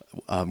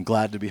I'm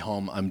glad to be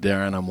home. I'm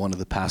Darren. I'm one of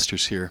the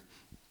pastors here.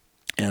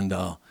 And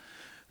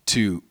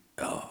to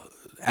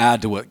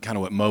add to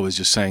what Mo was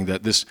just saying,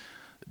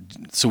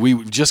 so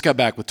we just got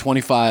back with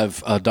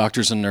 25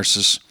 doctors and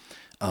nurses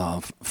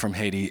from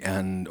Haiti,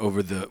 and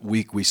over the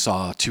week we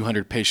saw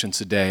 200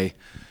 patients a day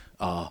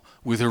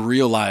with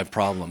real live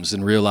problems.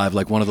 In real life,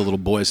 like one of the little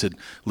boys had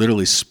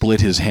literally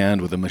split his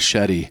hand with a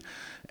machete,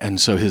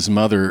 and so his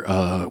mother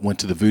went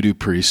to the voodoo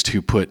priest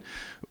who put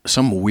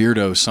some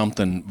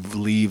weirdo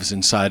leaves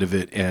inside of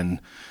it and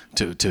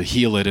to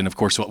heal it. And of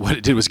course, what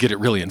it did was get it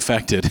really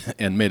infected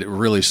and made it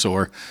really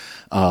sore.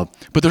 But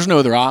there's no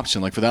other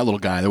option. Like for that little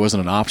guy, there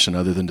wasn't an option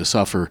other than to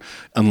suffer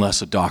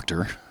unless a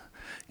doctor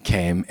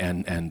came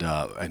and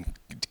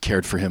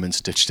cared for him and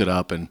stitched it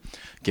up and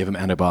gave him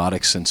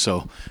antibiotics. And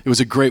so it was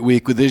a great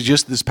week. With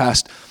just this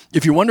past,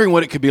 if you're wondering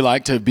what it could be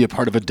like to be a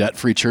part of a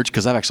debt-free church,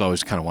 because I've actually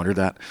always kind of wondered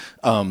that,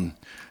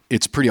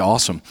 it's pretty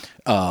awesome.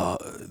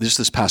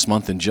 This past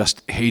month in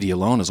just Haiti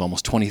alone is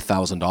almost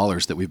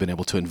 $20,000 that we've been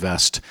able to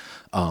invest.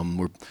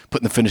 We're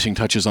putting the finishing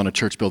touches on a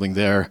church building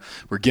there.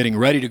 We're getting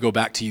ready to go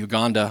back to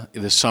Uganda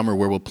this summer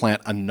where we'll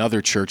plant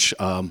another church.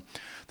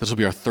 This will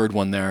be our third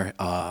one there.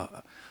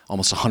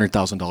 Almost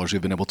 $100,000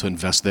 we've been able to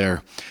invest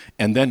there.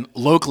 And then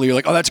locally, you're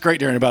like, oh, that's great,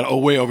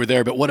 Darren, way over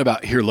there. But what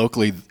about here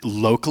locally?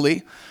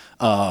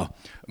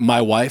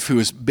 My wife, who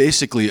is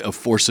basically a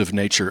force of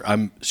nature,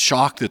 I'm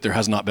shocked that there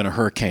has not been a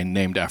hurricane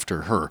named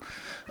after her,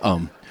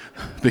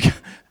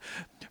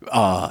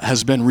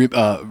 has been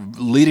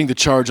leading the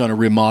charge on a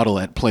remodel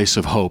at Place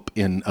of Hope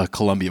in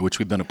Colombia, which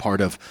we've been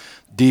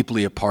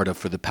deeply a part of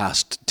for the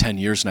past 10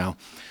 years now.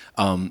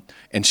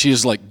 And she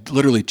is like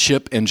literally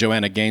Chip and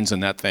Joanna Gaines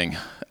in that thing.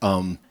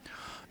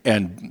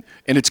 And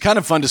it's kind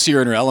of fun to see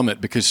her in her element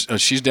because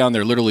she's down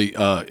there literally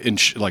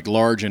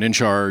large and in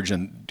charge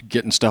and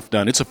getting stuff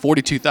done. It's a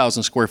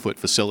 42,000 square foot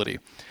facility.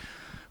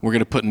 We're going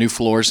to put new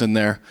floors in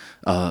there,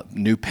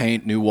 new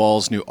paint, new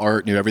walls, new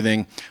art, new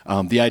everything.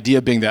 The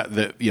idea being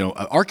that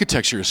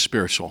architecture is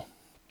spiritual,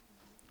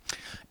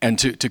 and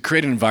to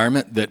create an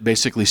environment that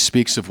basically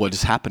speaks of what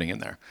is happening in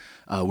there,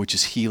 which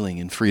is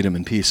healing and freedom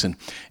and peace.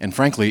 And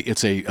frankly,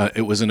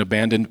 it was an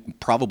abandoned,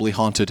 probably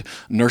haunted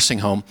nursing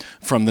home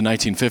from the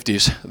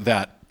 1950s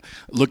that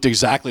looked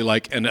exactly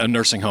like a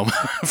nursing home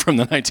from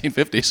the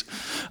 1950s.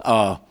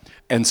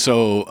 And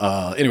so,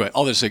 anyway,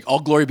 all this,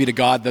 all glory be to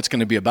God. That's going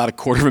to be about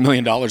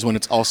 $250,000 when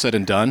it's all said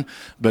and done.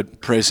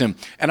 But praise Him.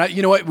 And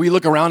you know what? We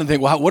look around and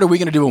think, well, what are we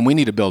going to do when we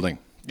need a building?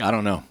 I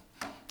don't know.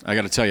 I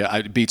got to tell you,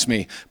 it beats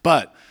me.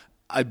 But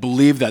I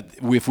believe that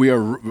if we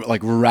are like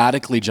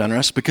radically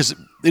generous, because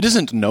it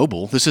isn't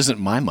noble. This isn't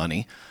my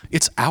money.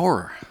 It's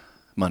our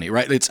money,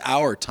 right? It's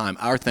our time,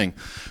 our thing.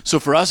 So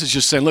for us, it's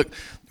just saying, look,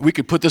 we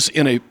could put this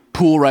in a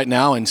pool right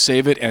now and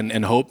save it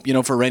and hope,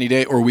 for a rainy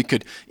day, or we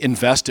could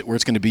invest it where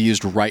it's going to be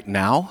used right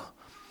now.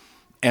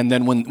 And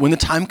then when the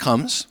time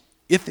comes,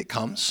 if it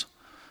comes,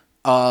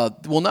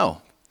 we'll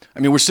know.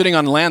 I mean, we're sitting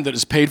on land that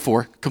is paid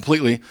for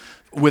completely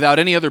without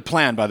any other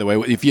plan, by the way.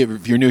 If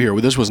you're new here,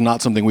 this was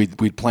not something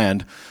we'd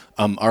planned.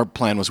 Our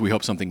plan was we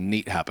hope something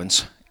neat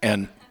happens.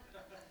 And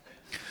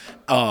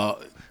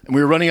we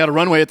were running out of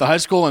runway at the high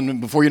school, and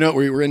before you know it,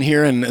 we were in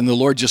here, and the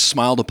Lord just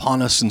smiled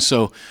upon us. And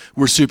so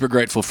we're super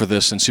grateful for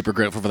this and super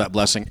grateful for that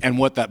blessing and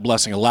what that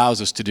blessing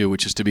allows us to do,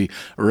 which is to be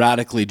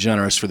radically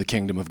generous for the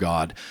kingdom of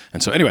God.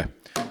 And so anyway,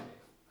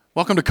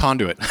 welcome to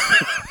Conduit.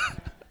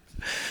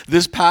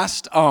 This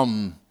past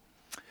 3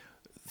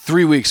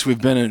 weeks,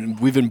 we've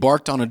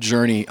embarked on a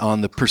journey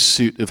on the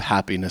pursuit of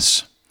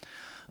happiness.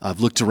 I've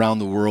looked around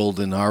the world,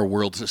 in our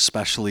world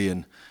especially,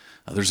 and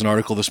there's an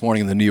article this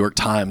morning in the New York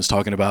Times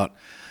talking about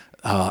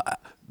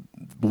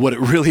what it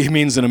really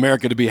means in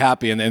America to be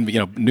happy. And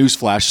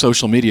newsflash,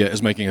 social media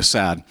is making us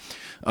sad,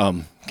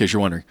 in case you're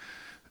wondering.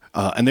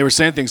 And they were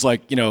saying things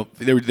like,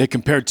 they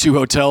compared two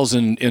hotels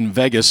in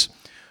Vegas.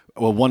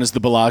 Well, one is the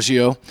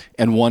Bellagio,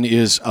 and one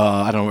is,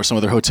 I don't know, some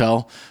other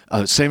hotel.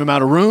 Same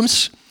amount of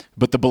rooms,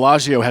 but the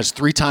Bellagio has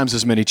 3 times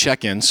as many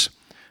check-ins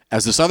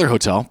as this other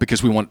hotel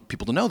because we want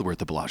people to know that we're at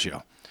the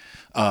Bellagio.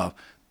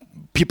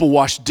 People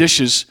wash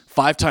dishes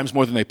 5 times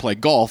more than they play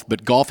golf,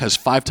 but golf has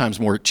 5 times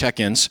more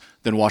check-ins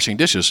than washing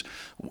dishes.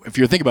 If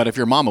you think about it, if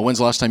you're a mama, when's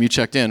the last time you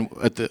checked in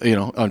at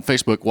on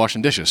Facebook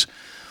washing dishes?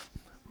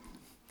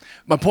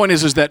 My point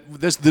is that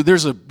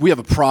we have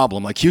a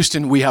problem. Like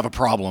Houston, we have a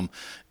problem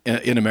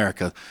in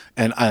America,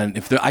 and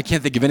I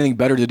can't think of anything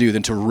better to do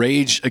than to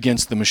rage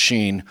against the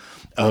machine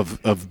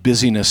of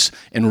busyness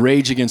and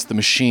rage against the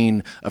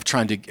machine of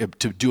trying to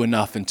do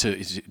enough and to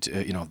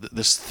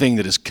this thing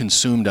that has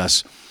consumed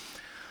us.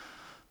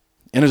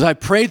 And as I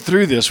prayed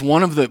through this,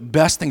 one of the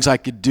best things I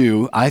could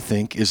do, I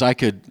think, is I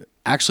could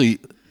actually,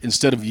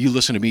 instead of you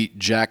listening to me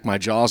jack my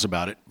jaws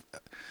about it,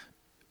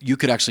 you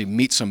could actually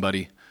meet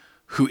somebody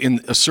who, in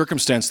a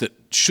circumstance that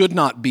should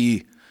not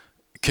be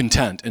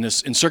content, and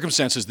in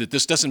circumstances that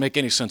this doesn't make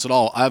any sense at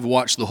all, I've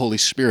watched the Holy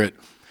Spirit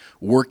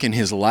work in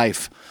his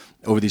life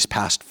over these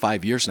past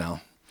 5 years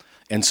now.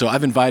 And so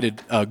I've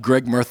invited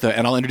Greg Murtha,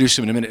 and I'll introduce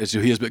him in a minute as to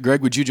who he is. But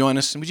Greg, would you join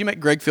us? And would you make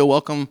Greg feel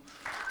welcome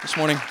this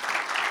morning?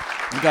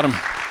 We got him.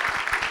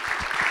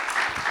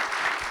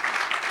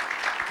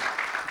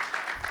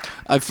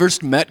 I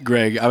first met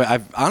Greg. I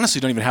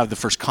honestly don't even have the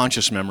first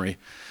conscious memory,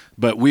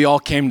 but we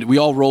all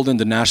rolled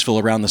into Nashville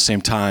around the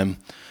same time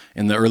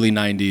in the early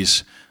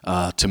 '90s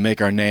to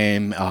make our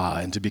name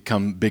and to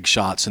become big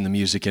shots in the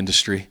music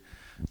industry,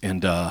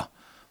 and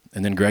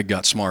then Greg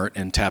got smart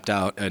and tapped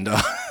out. And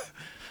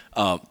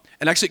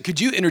actually,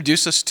 could you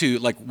introduce us to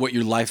like what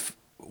your life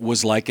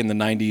was like in the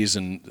 '90s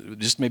and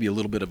just maybe a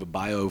little bit of a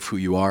bio of who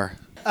you are?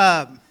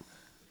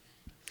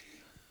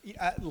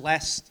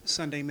 Last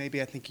Sunday,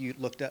 maybe, I think you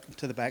looked up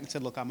to the back and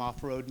said, look, I'm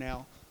off-road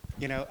now.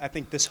 I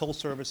think this whole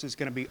service is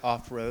going to be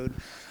off-road,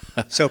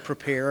 so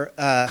prepare.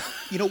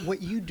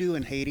 What you do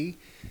in Haiti,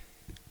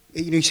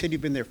 you said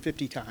you've been there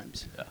 50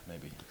 times. Yeah,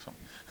 maybe.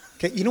 Something.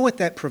 Okay, you know what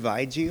that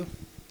provides you?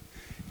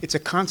 It's a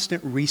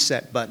constant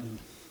reset button.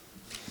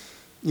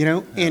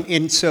 Yeah.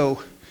 And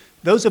so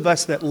those of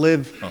us that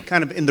live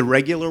kind of in the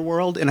regular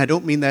world, and I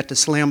don't mean that to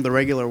slam the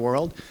regular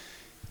world,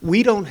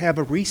 we don't have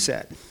a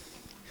reset.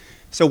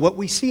 So what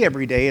we see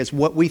every day is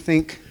what we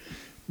think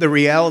the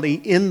reality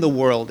in the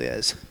world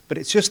is, but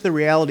it's just the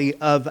reality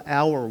of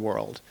our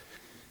world.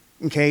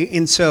 Okay,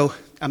 and so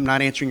I'm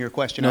not answering your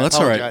question. No, I that's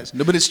apologize. all right.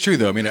 No, but it's true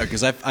though. I mean,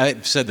 because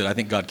I've said that I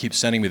think God keeps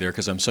sending me there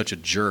because I'm such a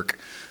jerk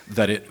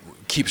that it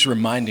keeps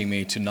reminding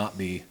me to not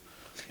be.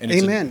 And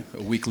it's Amen.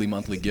 a weekly,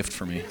 monthly gift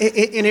for me.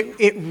 And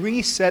it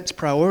resets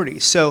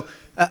priorities. So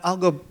I'll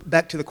go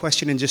back to the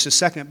question in just a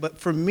second, but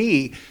for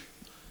me,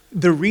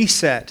 the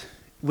reset,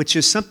 which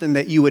is something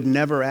that you would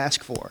never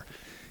ask for.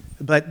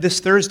 But this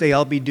Thursday,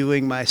 I'll be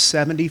doing my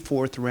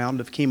 74th round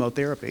of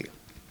chemotherapy.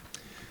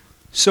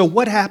 So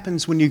what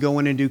happens when you go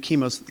in and do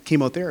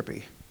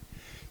chemotherapy?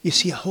 You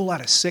see a whole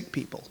lot of sick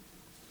people.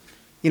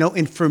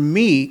 And for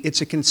me, it's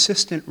a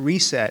consistent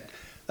reset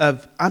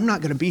of, I'm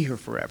not going to be here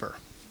forever.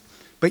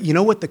 But you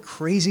know what the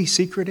crazy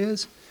secret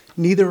is?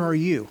 Neither are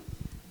you.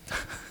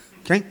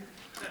 Okay?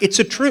 It's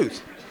a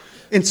truth.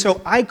 And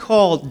so I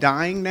call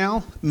dying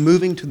now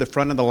moving to the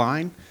front of the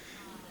line.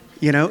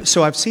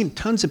 So I've seen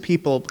tons of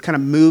people kind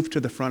of move to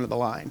the front of the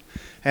line.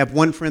 I have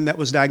one friend that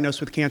was diagnosed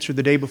with cancer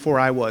the day before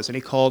I was, and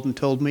he called and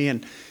told me,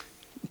 and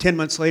 10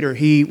 months later,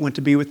 he went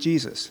to be with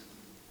Jesus.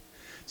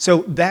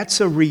 So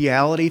that's a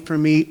reality for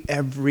me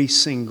every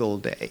single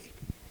day.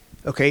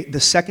 Okay, the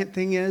second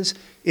thing is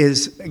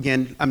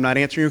again, I'm not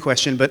answering your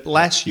question, but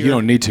last year... You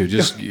don't need to.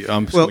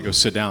 I'm just going to go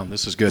sit down.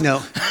 This is good.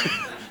 No.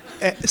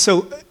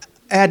 So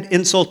add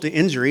insult to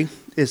injury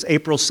is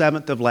April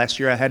 7th of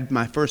last year, I had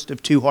my first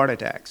of 2 heart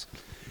attacks.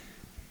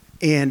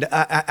 And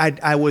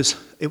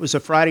it was a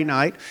Friday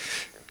night.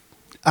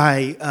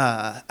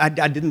 I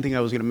didn't think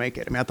I was going to make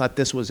it. I mean, I thought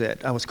this was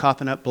it. I was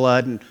coughing up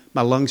blood, and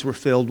my lungs were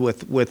filled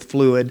with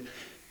fluid.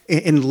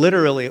 And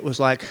literally, it was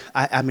like,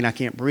 I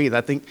can't breathe.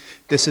 I think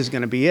this is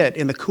going to be it.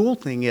 And the cool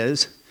thing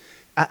is,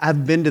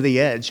 I've been to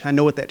the edge. I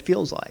know what that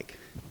feels like.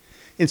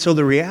 And so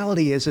the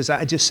reality is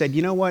I just said,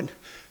 you know what?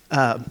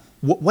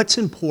 What's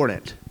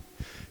important?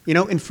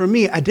 And for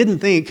me, I didn't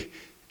think,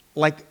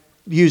 like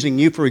using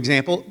you, for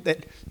example,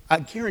 that I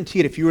guarantee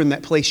it, if you were in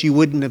that place, you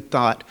wouldn't have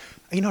thought,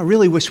 I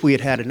really wish we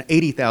had an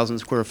 80,000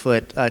 square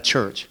foot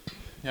church,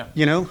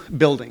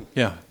 building.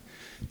 Yeah.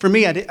 For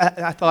me,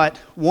 I thought,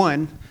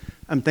 one,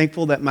 I'm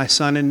thankful that my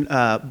son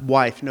and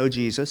wife know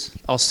Jesus.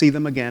 I'll see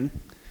them again.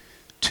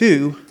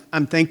 2,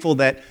 I'm thankful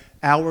that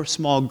our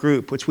small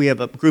group, which we have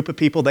a group of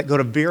people that go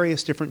to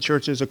various different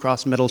churches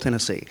across Middle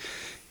Tennessee,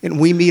 and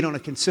we meet on a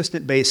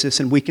consistent basis,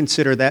 and we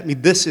consider that.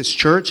 This is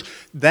church.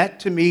 That,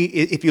 to me,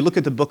 if you look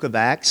at the book of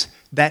Acts,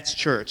 that's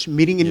church.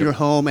 Meeting in your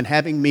home and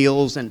having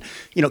meals and,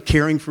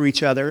 caring for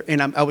each other.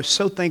 And I was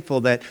so thankful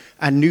that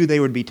I knew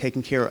they would be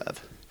taken care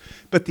of.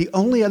 But the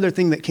only other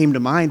thing that came to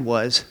mind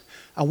was,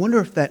 I wonder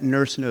if that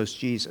nurse knows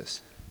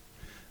Jesus.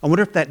 I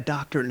wonder if that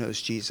doctor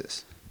knows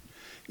Jesus.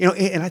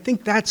 And I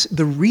think that's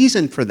the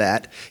reason for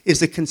that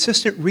is the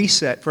consistent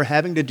reset for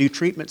having to do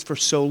treatments for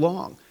so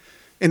long.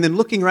 And then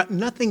looking around,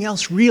 nothing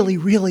else really,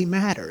 really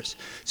matters.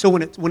 So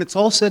when it's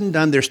all said and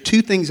done, there's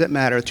 2 things that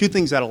matter, 2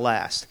 things that'll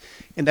last.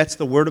 And that's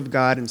the Word of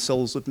God and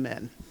souls of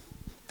men.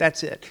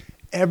 That's it.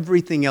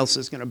 Everything else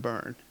is going to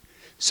burn.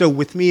 So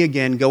with me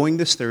again, going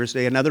this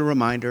Thursday, another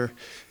reminder,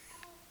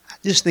 I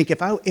just think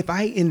if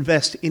I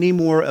invest any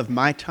more of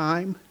my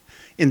time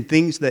in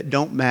things that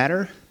don't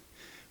matter,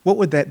 what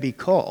would that be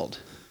called?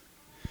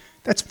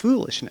 That's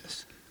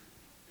foolishness.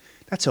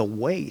 That's a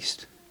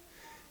waste.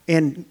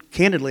 And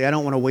candidly, I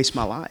don't want to waste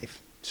my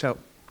life. So,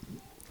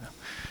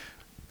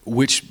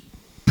 which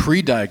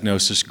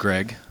pre-diagnosis,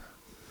 Greg,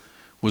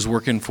 was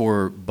working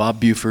for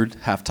Bob Buford,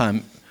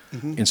 Halftime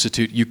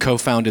Institute. You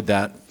co-founded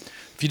that.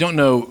 If you don't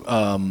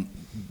know,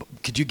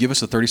 could you give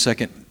us a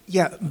 30-second?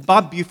 Yeah,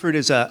 Bob Buford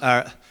is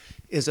a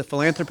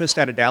philanthropist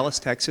out of Dallas,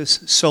 Texas.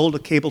 Sold a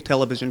cable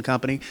television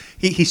company.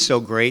 He's so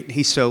great.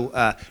 He's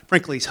so,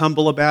 frankly, he's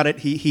humble about it.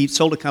 He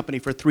sold a company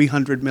for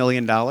 $300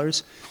 million.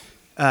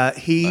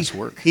 Nice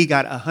work. He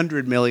got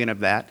 $100 million of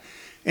that,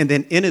 and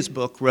then in his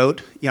book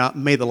wrote,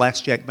 "May the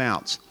last check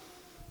bounce."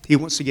 He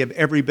wants to give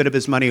every bit of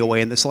his money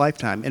away in this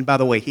lifetime, and by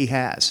the way, he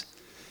has.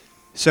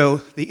 So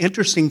the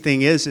interesting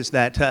thing is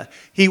that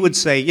he would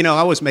say,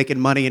 I was making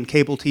money in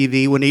cable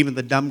TV when even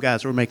the dumb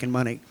guys were making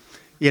money.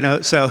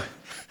 So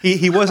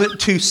he wasn't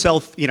too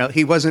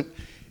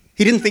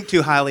he didn't think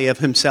too highly of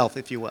himself,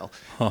 if you will.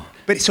 Huh.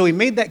 But so he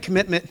made that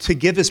commitment to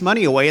give his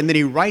money away, and then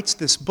he writes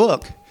this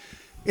book,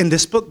 and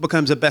this book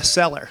becomes a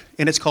bestseller,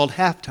 and it's called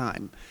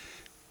Halftime.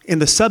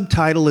 And the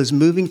subtitle is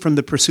Moving from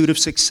the Pursuit of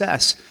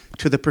Success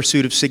to the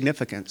Pursuit of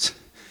Significance.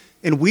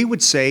 And we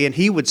would say, and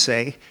he would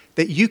say,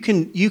 that you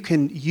can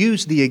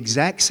use the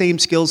exact same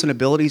skills and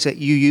abilities that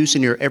you use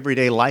in your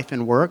everyday life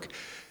and work,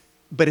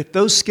 but if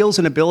those skills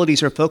and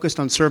abilities are focused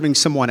on serving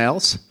someone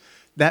else,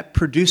 that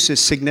produces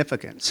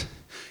significance.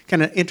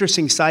 Kind of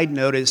interesting side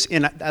note is,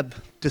 and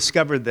I've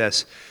discovered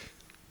this,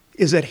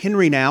 is that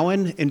Henry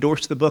Nouwen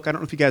endorsed the book. I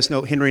don't know if you guys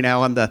know Henry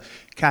Nouwen, the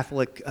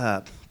Catholic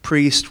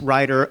priest,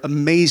 writer,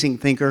 amazing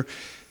thinker.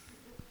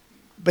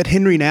 But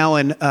Henry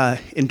Nouwen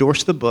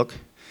endorsed the book,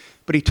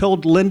 but he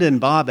told Linda and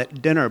Bob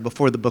at dinner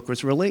before the book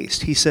was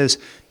released, he says,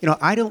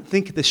 I don't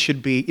think this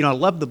should be, I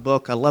love the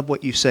book, I love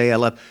what you say,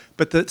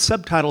 but the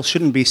subtitle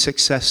shouldn't be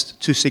Success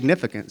to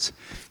Significance.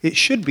 It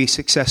should be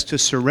Success to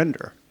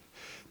Surrender,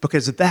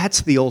 because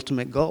that's the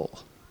ultimate goal.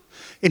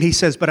 And he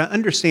says, but I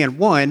understand,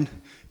 one,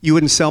 you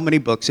wouldn't sell many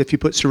books if you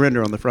put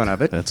surrender on the front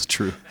of it. That's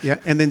true. Yeah,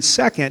 and then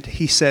second,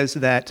 he says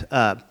that,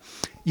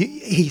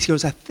 he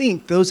goes, I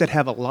think those that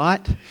have a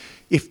lot,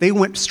 if they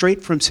went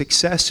straight from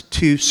success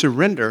to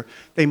surrender,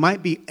 they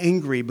might be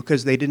angry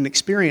because they didn't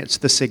experience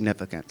the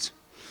significance.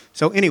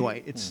 So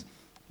anyway,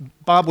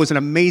 Bob was an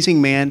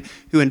amazing man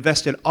who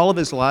invested all of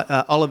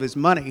his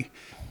money,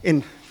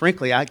 and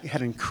frankly, I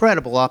had an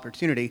incredible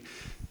opportunity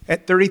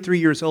at 33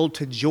 years old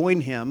to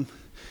join him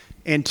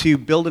and to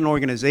build an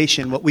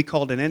organization, what we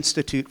called an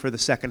institute for the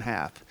second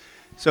half.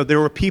 So there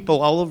were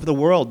people all over the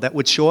world that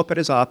would show up at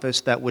his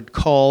office, that would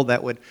call,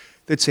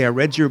 they'd say, I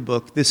read your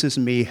book, this is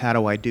me, how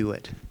do I do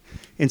it?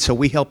 And so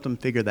we helped them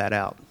figure that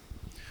out.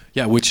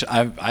 Yeah, which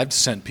I've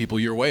sent people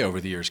your way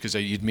over the years, because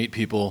you'd meet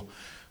people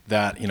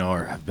that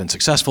have been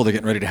successful. They're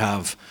getting ready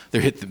to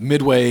they're hit the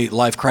midway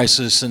life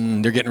crisis,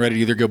 and they're getting ready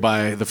to either go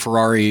buy the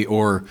Ferrari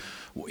or,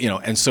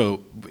 and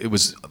so it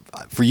was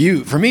for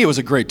me, it was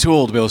a great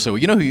tool to be able to say, well,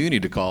 who you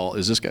need to call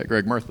is this guy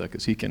Greg Murtha,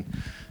 because he can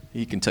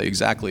tell you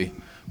exactly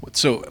what.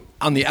 So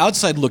on the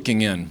outside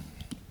looking in,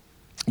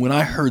 when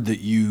I heard that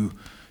you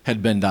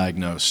had been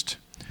diagnosed,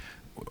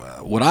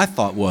 what I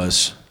thought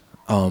was,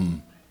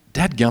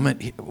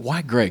 dadgummit,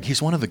 why Greg?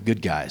 He's one of the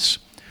good guys.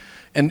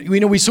 And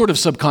we sort of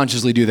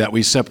subconsciously do that.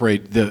 We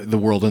separate the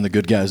world and the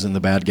good guys and the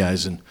bad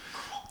guys. And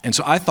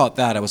so I thought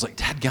that. I was like,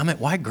 dadgummit,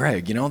 why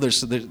Greg?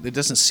 It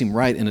doesn't seem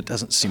right and it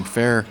doesn't seem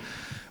fair.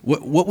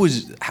 What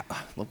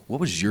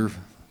was your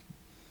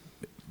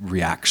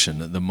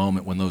reaction at the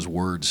moment when those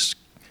words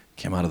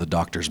came out of the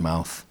doctor's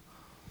mouth?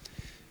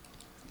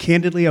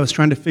 Candidly, I was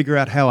trying to figure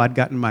out how I'd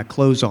gotten my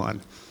clothes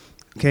on,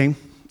 okay?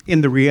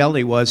 And the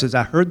reality was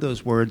I heard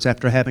those words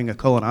after having a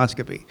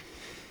colonoscopy.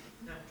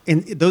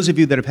 And those of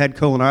you that have had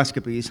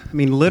colonoscopies,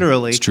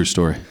 literally. It's a true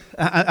story.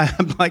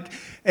 I'm like,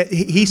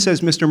 he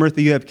says, Mr.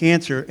 Murtha, you have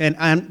cancer.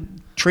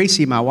 And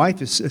Tracy, my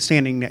wife, is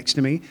standing next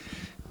to me.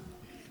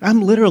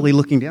 I'm literally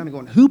looking down and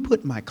going, who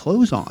put my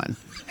clothes on?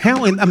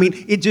 How?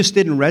 It just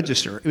didn't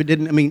register. It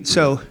didn't,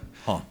 so.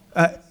 Huh.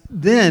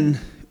 Then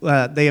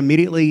they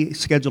immediately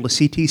scheduled a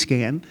CT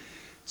scan.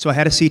 So I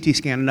had a CT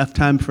scan, enough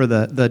time for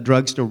the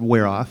drugs to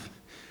wear off.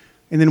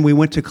 And then we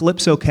went to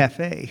Calypso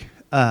Cafe,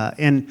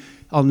 and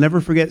I'll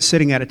never forget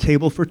sitting at a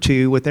table for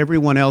two with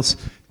everyone else.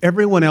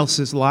 Everyone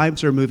else's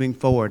lives are moving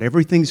forward.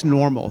 Everything's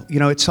normal.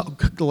 It's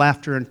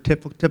laughter and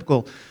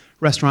typical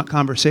restaurant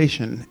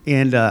conversation.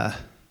 And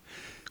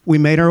we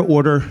made our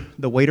order.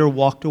 The waiter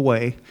walked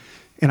away,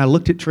 and I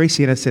looked at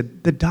Tracy and I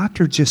said, the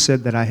doctor just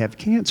said that I have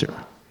cancer.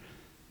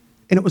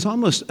 And it was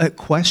almost a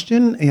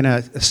question and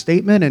a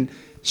statement, and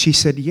she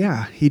said,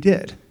 yeah, he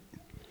did.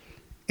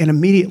 And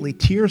immediately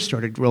tears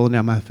started rolling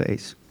down my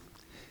face.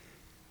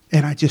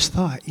 And I just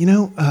thought,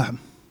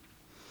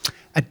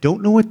 I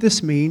don't know what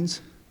this means.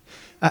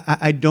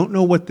 I don't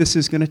know what this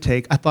is going to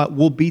take. I thought,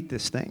 we'll beat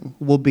this thing.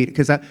 We'll beat it.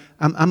 Because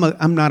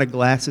I'm not a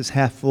glasses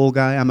half full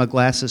guy. I'm a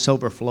glasses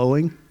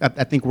overflowing.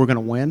 I think we're going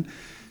to win.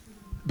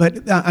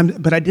 But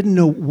I didn't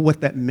know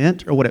what that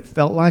meant or what it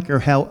felt like or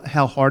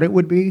how hard it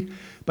would be.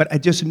 But I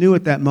just knew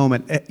at that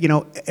moment,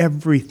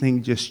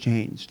 everything just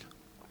changed.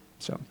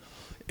 So.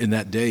 In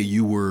that day,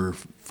 you were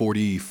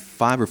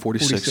 45 or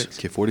 46? 46.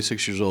 Okay,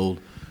 46 years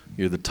old.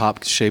 You're the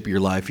top shape of your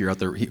life. You're out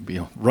there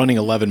running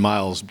 11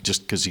 miles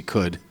just because you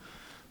could.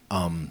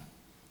 And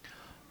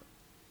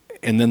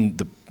then,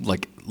 I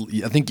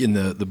think in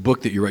the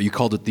book that you wrote, you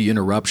called it the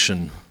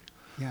interruption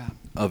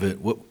of it.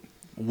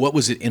 What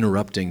was it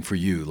interrupting for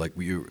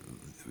you?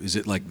 Is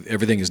it like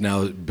everything is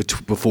now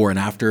before and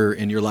after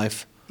in your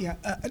life? Yeah.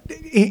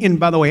 And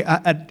by the way,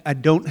 I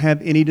don't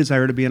have any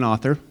desire to be an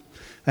author.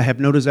 I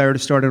have no desire to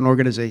start an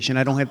organization.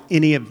 I don't have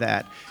any of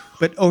that.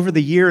 But over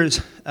the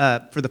years,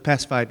 for the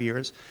past 5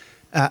 years,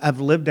 I've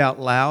lived out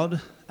loud.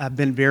 I've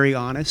been very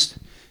honest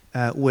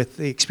with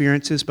the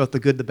experiences, both the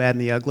good, the bad,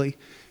 and the ugly.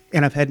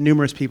 And I've had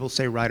numerous people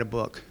say, write a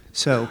book.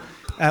 So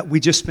we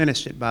just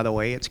finished it, by the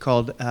way. It's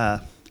called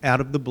Out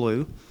of the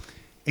Blue.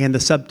 And the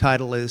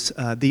subtitle is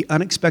The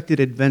Unexpected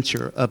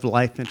Adventure of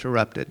Life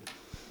Interrupted.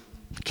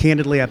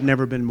 Candidly, I've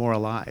never been more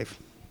alive.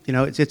 You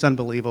know, it's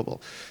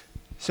unbelievable.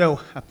 So,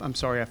 I'm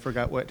sorry, I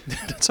forgot what.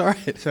 That's all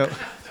right. So,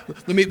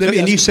 let me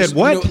and you said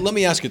what? You know, let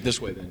me ask it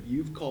this way then.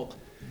 You've called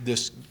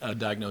this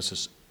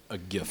diagnosis a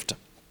gift,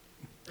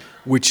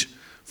 which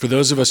for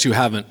those of us who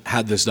haven't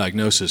had this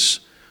diagnosis,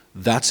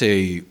 that's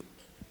the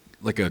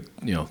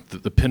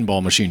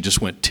pinball machine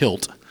just went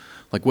tilt.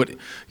 Like what?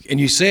 And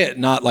you say it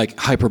not like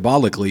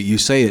hyperbolically. You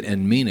say it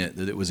and mean it,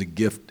 that it was a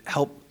gift.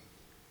 Help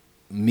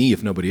me,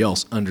 if nobody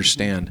else,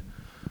 understand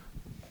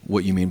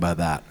what you mean by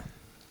that.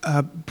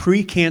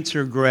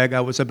 Pre-cancer, Greg,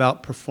 I was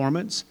about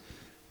performance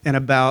and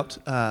about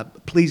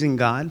pleasing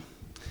God.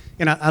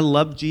 And I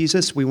loved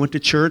Jesus. We went to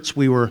church.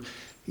 We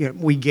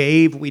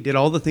gave. We did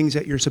all the things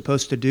that you're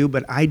supposed to do.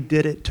 But I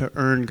did it to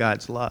earn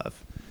God's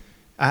love.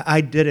 I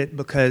did it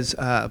because.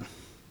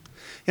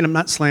 And I'm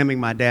not slamming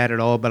my dad at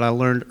all, but I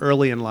learned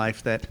early in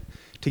life that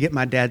to get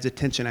my dad's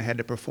attention, I had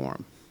to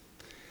perform.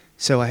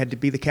 So I had to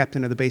be the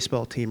captain of the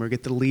baseball team or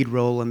get the lead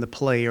role in the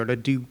play or to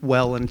do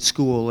well in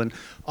school and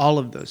all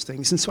of those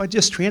things. And so I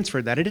just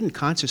transferred that. I didn't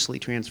consciously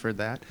transfer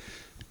that,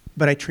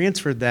 but I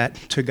transferred that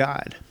to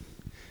God.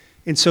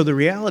 And so the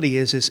reality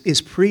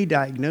is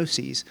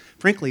pre-diagnoses,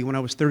 frankly, when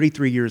I was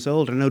 33 years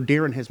old, I know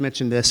Darren has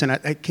mentioned this, and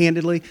I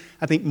candidly,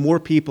 I think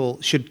more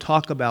people should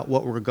talk about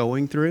what we're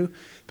going through,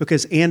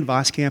 because Ann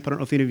Voskamp, I don't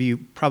know if any of you,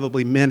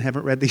 probably men,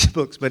 haven't read these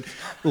books, but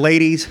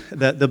ladies,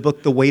 the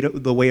book, The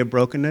Way of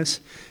Brokenness,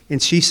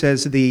 and she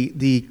says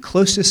the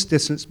closest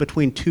distance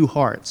between two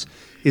hearts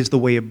is the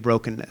way of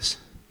brokenness.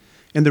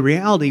 And the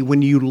reality,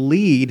 when you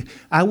lead,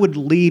 I would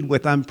lead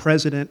with, I'm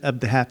president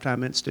of the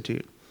Halftime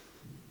Institute.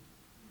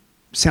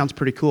 Sounds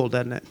pretty cool,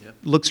 doesn't it? Yep.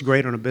 Looks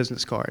great on a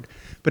business card,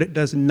 but it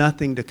does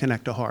nothing to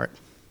connect a heart.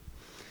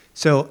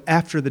 So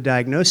after the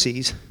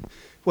diagnoses,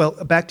 well,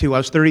 back to I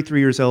was 33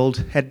 years old,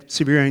 had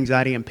severe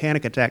anxiety and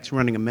panic attacks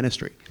running a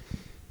ministry.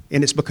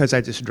 And it's because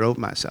I just drove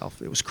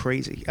myself. It was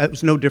crazy. It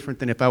was no different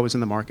than if I was in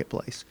the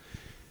marketplace.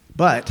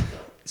 But,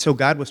 so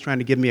God was trying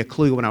to give me a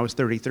clue when I was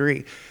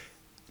 33.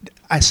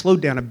 I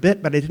slowed down a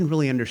bit, but I didn't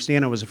really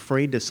understand. I was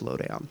afraid to slow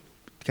down.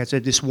 Because I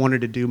just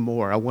wanted to do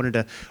more. I wanted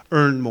to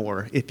earn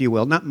more, if you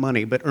will. Not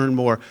money, but earn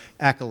more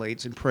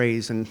accolades and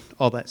praise and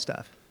all that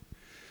stuff.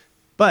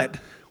 But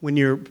when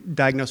you're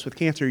diagnosed with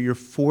cancer, you're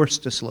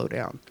forced to slow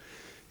down.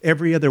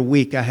 Every other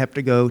week, I have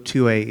to go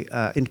to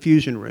a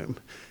infusion room,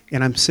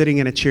 and I'm sitting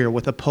in a chair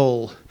with a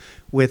pole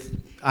with,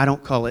 I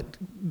don't call it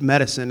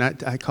medicine,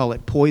 I call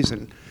it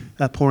poison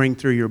pouring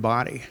through your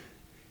body.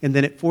 And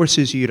then it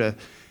forces you to,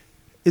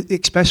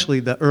 especially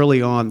the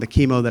early on, the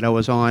chemo that I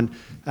was on,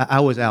 I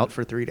was out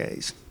for 3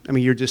 days. I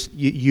mean,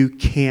 you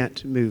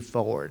can't move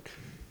forward.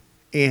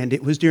 And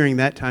it was during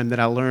that time that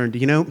I learned,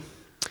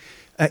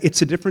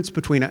 it's a difference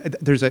between,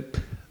 there's a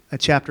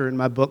chapter in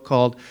my book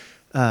called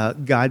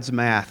God's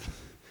Math.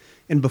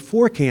 And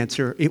before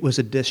cancer, it was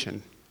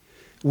addition.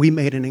 We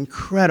made an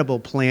incredible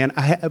plan.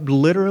 I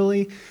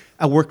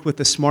worked with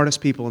the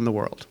smartest people in the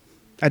world.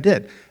 I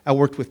did. I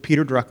worked with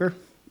Peter Drucker.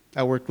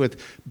 I worked with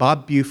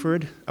Bob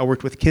Buford. I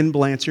worked with Ken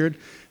Blanchard.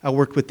 I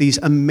worked with these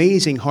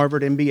amazing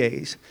Harvard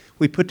MBAs.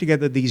 We put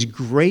together these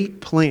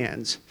great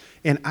plans,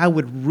 and I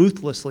would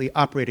ruthlessly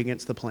operate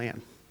against the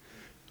plan,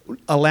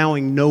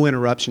 allowing no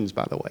interruptions,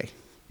 by the way.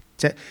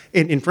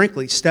 And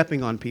frankly,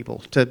 stepping on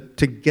people to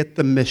get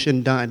the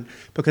mission done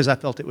because I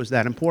felt it was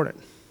that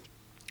important.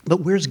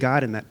 But where's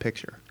God in that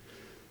picture?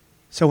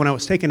 So when I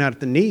was taken out at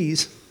the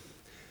knees,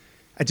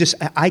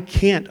 I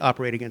can't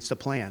operate against a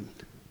plan.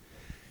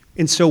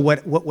 And so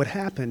what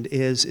happened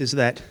is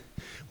that,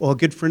 well, a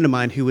good friend of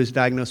mine who was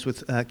diagnosed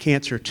with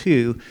cancer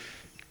too,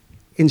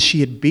 and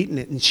she had beaten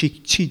it, and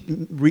she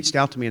reached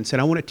out to me and said,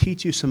 I want to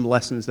teach you some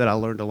lessons that I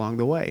learned along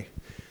the way.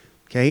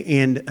 Okay,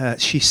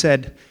 and she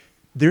said,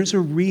 there's a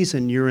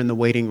reason you're in the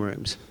waiting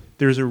rooms.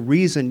 There's a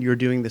reason you're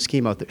doing this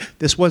chemo.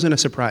 This wasn't a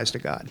surprise to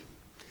God.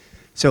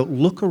 So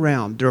look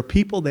around. There are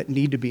people that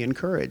need to be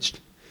encouraged.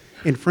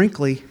 And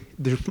frankly,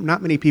 there's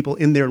not many people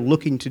in there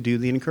looking to do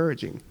the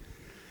encouraging.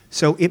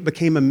 So it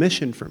became a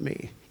mission for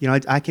me.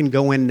 I can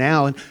go in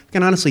now, and I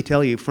can honestly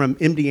tell you, from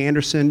MD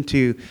Anderson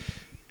to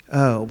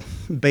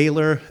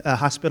Baylor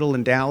Hospital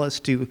in Dallas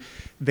to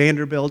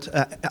Vanderbilt,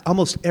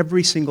 almost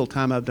every single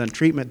time I've done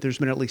treatment, there's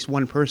been at least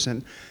one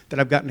person that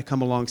I've gotten to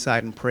come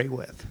alongside and pray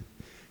with.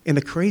 And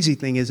the crazy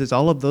thing is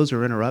all of those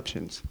are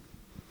interruptions.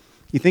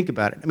 You think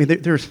about it. I mean,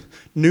 there's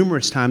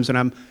numerous times when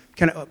I'm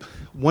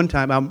one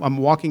time I'm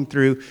walking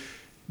through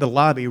the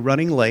lobby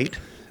running late.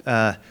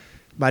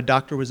 My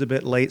doctor was a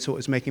bit late, so it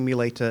was making me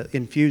late to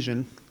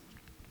infusion.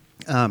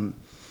 I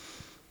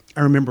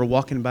remember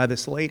walking by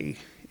this lady,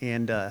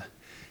 and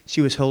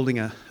she was holding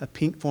a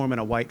pink form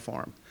and a white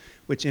form,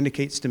 which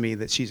indicates to me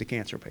that she's a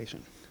cancer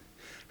patient.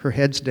 Her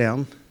head's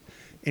down,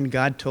 and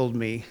God told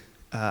me,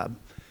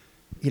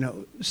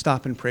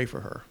 stop and pray for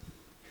her.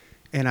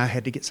 And I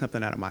had to get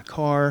something out of my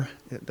car.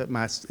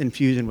 My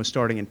infusion was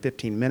starting in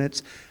 15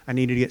 minutes. I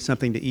needed to get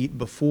something to eat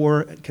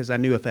before, because I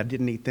knew if I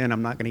didn't eat then,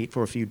 I'm not going to eat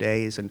for a few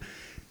days. And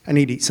I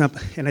need to eat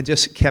something. And I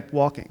just kept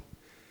walking.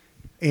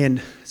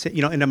 And,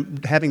 and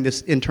I'm having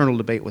this internal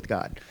debate with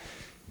God.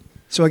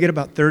 So I get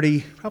about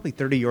probably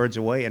 30 yards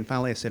away, and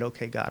finally I said,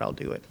 okay, God, I'll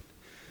do it.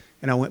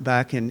 And I went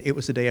back, and it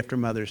was the day after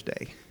Mother's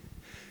Day.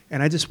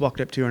 And I just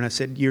walked up to her, and I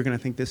said, you're going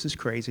to think this is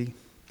crazy.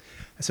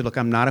 I said, look,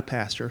 I'm not a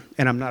pastor,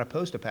 and I'm not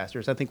opposed to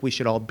pastors. I think we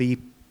should all be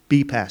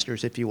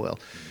pastors, if you will.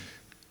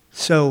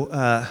 So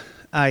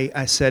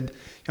I said,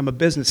 I'm a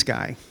business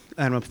guy,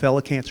 and I'm a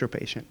fellow cancer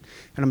patient,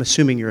 and I'm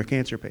assuming you're a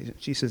cancer patient.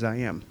 She says, I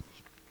am.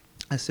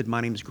 I said,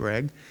 my name's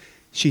Greg.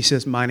 She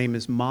says, my name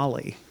is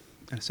Molly.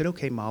 I said,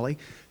 okay, Molly.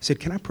 I said,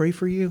 can I pray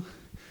for you?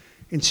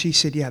 And she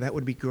said, yeah, that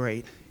would be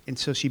great. And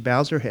so she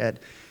bows her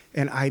head,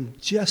 and I'm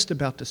just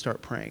about to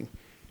start praying.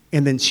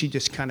 And then she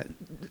just kind of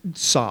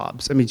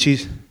sobs. And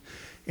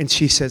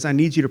she says, I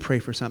need you to pray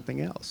for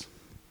something else.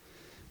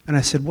 And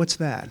I said, what's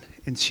that?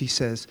 And she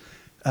says,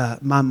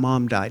 my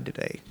mom died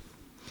today.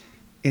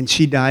 And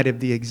she died of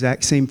the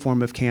exact same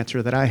form of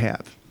cancer that I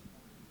have.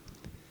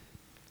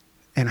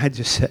 And I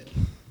just said,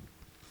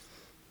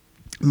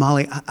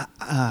 Molly,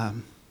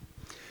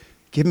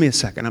 give me a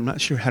second. I'm not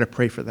sure how to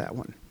pray for that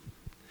one.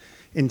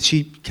 And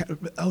she,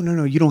 oh,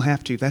 no, you don't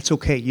have to. That's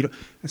okay.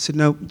 I said,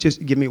 no,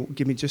 just give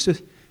me just a,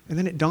 and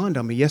then it dawned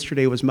on me,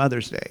 yesterday was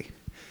Mother's Day.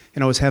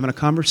 And I was having a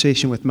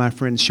conversation with my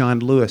friend Sean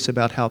Lewis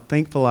about how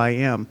thankful I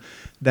am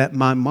that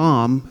my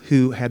mom,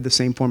 who had the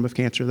same form of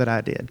cancer that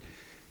I did,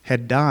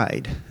 had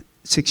died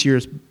 6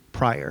 years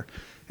prior.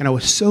 And I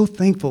was so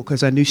thankful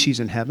because I knew she's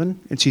in heaven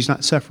and she's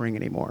not suffering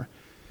anymore.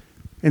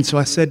 And so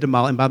I said to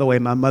Molly, and by the way,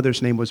 my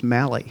mother's name was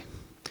Mally.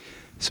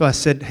 So I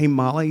said, hey,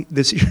 Molly,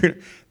 I said,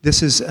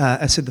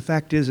 the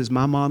fact is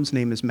my mom's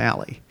name is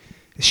Mally.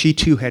 She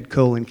too had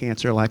colon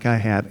cancer like I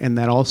have, and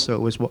that also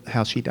was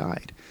how she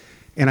died.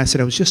 And I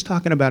said, I was just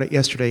talking about it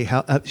yesterday,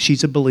 how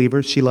she's a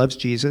believer, she loves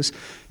Jesus.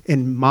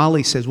 And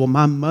Molly says, well,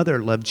 my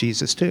mother loved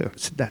Jesus too. I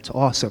said, that's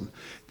awesome.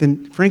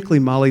 Then frankly,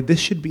 Molly, this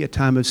should be a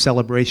time of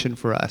celebration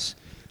for us.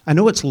 I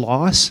know it's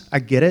loss. I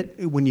get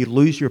it when you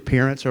lose your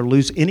parents or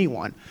lose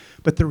anyone.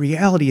 But the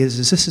reality is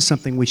this is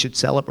something we should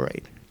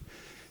celebrate.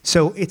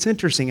 So it's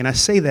interesting, and I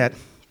say that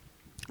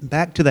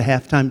back to the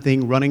halftime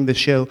thing, running the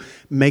show,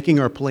 making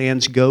our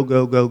plans go,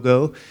 go, go,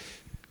 go.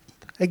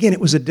 Again, it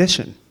was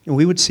addition. And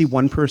we would see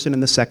one person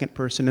and the second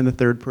person and the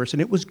third person.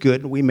 It was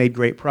good, and we made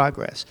great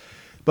progress.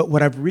 But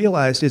what I've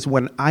realized is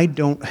when I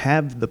don't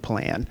have the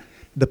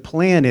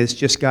plan is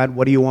just, God,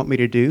 what do you want me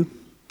to do?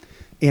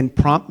 And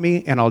prompt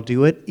me, and I'll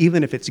do it.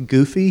 Even if it's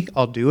goofy,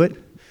 I'll do it.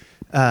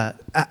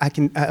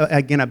 Again,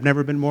 I've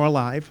never been more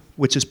alive,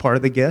 which is part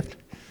of the gift.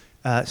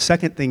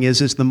 Second thing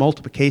is the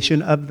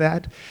multiplication of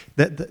that,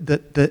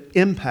 the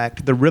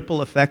impact, the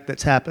ripple effect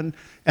that's happened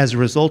as a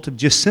result of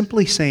just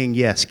simply saying,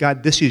 yes,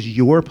 God, this is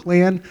your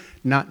plan,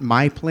 not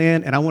my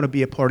plan, and I want to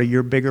be a part of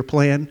your bigger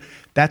plan.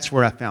 That's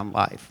where I found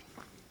life.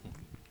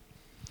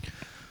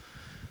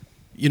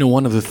 You know,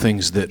 one of the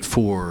things that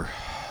for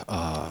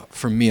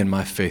me in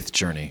my faith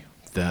journey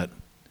that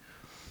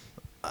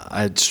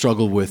I had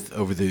struggled with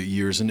over the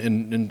years,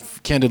 and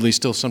candidly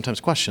still sometimes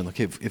question,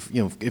 like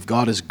if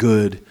God is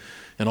good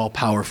and all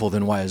powerful,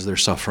 then why is there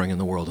suffering in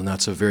the world? And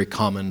that's a very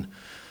common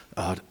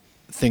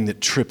thing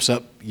that trips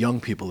up young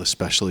people,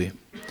 especially.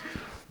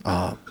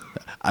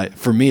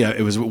 For me,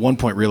 it was at one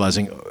point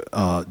realizing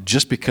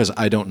just because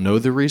I don't know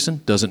the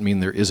reason doesn't mean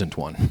there isn't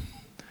one.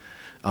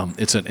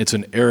 It's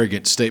an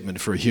arrogant statement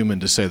for a human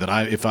to say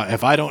that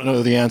if I don't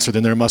know the answer,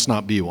 then there must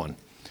not be one.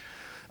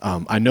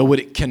 I know what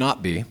it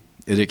cannot be.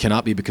 It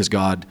cannot be because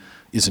God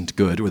isn't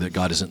good, or that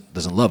God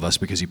doesn't love us,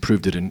 because he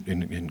proved it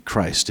in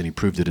Christ, and he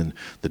proved it in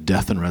the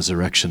death and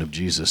resurrection of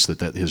Jesus,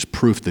 that is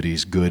proof that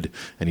he's good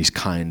and he's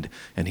kind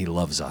and he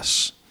loves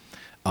us.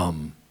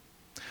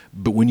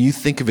 But when you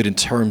think of it in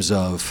terms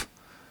of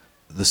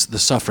the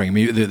suffering, I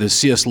mean, the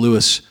C.S.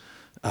 Lewis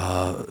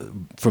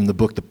from the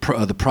book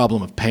The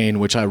Problem of Pain,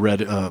 which I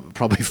read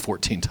probably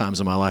 14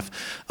 times in my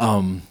life,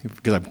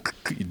 because I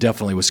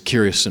definitely was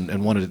curious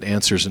and wanted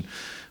answers.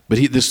 But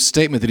this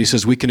statement that he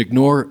says, we can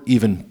ignore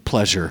even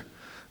pleasure,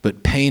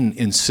 but pain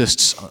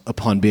insists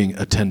upon being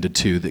attended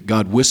to, that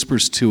God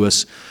whispers to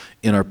us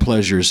in our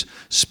pleasures,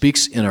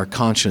 speaks in our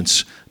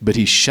conscience, but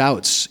he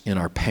shouts in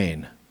our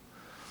pain.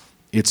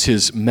 It's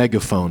his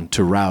megaphone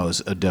to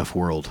rouse a deaf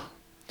world.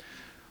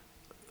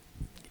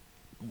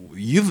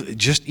 You've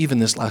just, even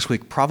this last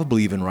week,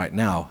 probably even right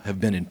now, have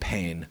been in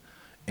pain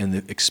and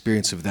the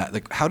experience of that.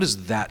 Like, how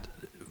does that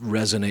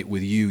resonate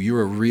with you?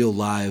 You're a real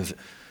live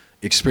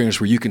experience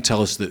where you can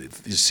tell us that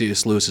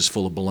C.S. Lewis is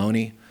full of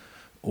baloney,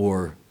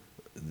 or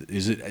are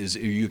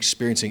you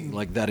experiencing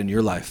like that in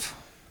your life?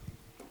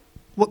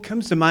 What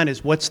comes to mind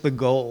is, what's the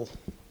goal?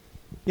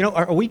 You know,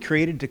 are we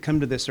created to come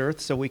to this earth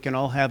so we can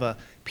all have a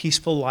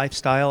peaceful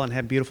lifestyle and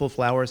have beautiful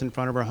flowers in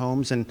front of our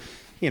homes and,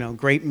 you know,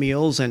 great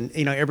meals and,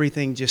 you know,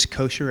 everything just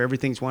kosher,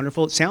 everything's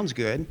wonderful? It sounds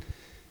good.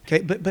 Okay,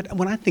 but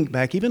when I think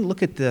back, even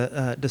look at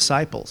the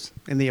disciples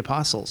and the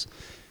apostles.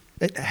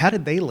 How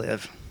did they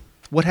live?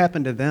 What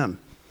happened to them?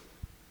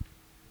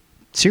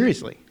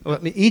 Seriously, I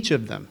mean, each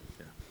of them.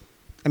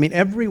 I mean,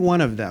 every one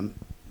of them,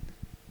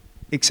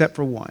 except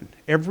for one,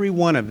 every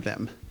one of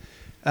them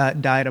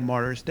died a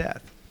martyr's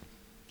death.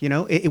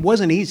 It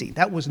wasn't easy.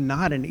 That was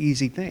not an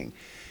easy thing.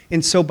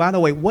 And so, by the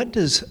way, what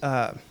does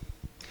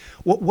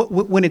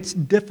when it's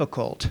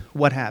difficult,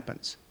 what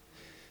happens?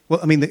 Well,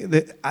 I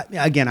mean,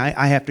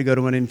 I have to go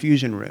to an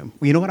infusion room.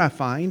 Well, you know what I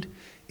find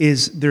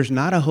is there's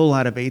not a whole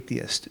lot of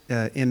atheists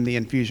in the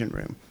infusion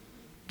room.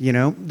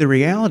 The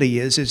reality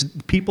is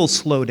people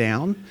slow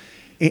down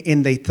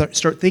and they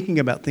start thinking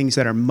about things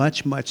that are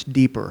much, much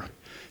deeper.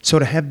 So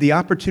to have the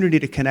opportunity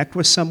to connect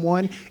with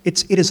someone,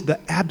 it is the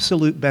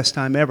absolute best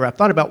time ever. I've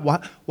thought about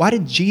why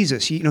did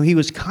Jesus, he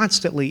was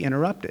constantly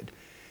interrupted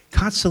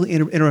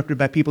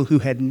by people who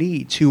had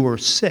needs, who were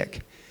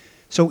sick.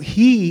 So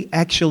he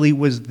actually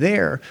was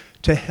there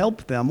to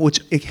help them, which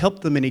it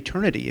helped them in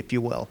eternity, if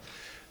you will.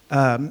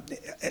 I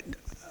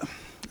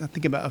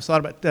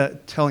thought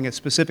about telling a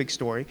specific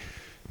story.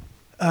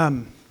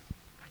 And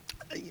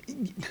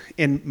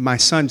my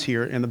son's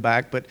here in the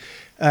back, but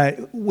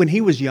when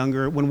he was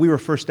younger, when we were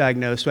first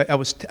diagnosed,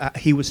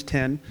 he was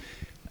 10.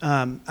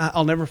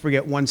 I'll never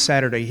forget one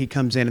Saturday he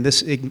comes in, and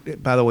this,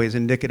 by the way, is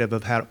indicative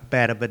of how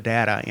bad of a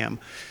dad I am.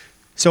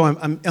 So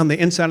I'm on the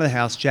inside of the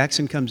house.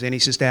 Jackson comes in. He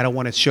says, "Dad, I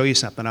want to show you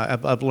something.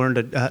 I've learned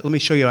to, let me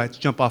show you how to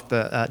jump off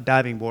the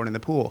diving board in the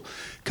pool.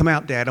 Come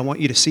out, Dad. I want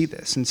you to see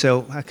this." And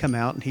so I come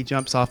out, and he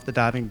jumps off the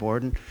diving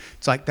board, and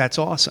it's like, that's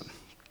awesome.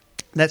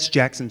 That's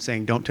Jackson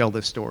saying, "Don't tell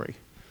this story."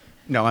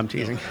 No, I'm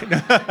teasing.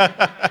 No.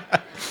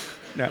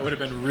 That would have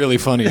been really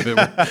funny if it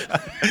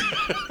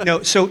were.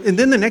 No, so, and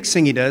then the next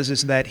thing he does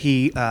is that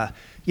he, I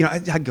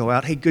go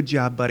out, "Hey, good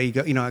job, buddy."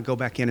 I go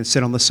back in and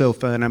sit on the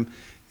sofa,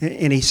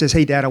 and he says,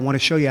 "Hey, Dad, I want to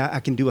show you I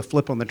can do a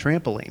flip on the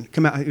trampoline.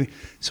 Come out."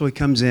 So he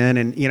comes in,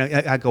 and,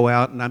 I go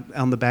out, and I'm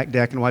on the back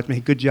deck and watch me.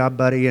 "Hey, good job,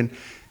 buddy." And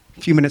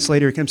a few minutes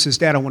later, he comes and says,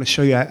 "Dad, I want to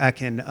show you I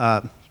can,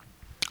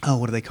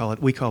 what do they call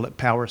it? We call it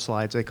power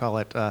slides. They call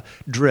it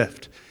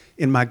drift.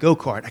 In my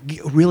go-kart, I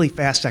get really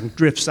fast, I can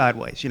drift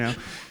sideways,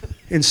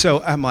 And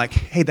so I'm like,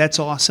 "Hey, that's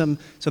awesome."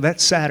 So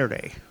that's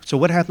Saturday. So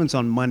what happens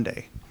on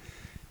Monday?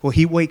 Well,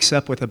 he wakes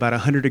up with about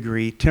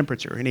 100-degree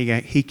temperature, and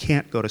he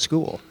can't go to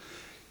school.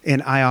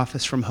 And I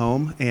office from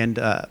home, and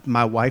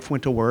my wife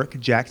went to work.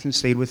 Jackson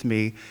stayed with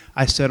me.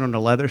 I sat on a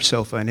leather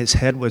sofa, and his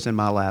head was in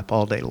my lap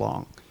all day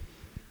long.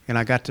 And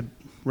I got to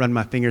run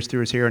my fingers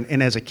through his hair.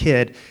 And as a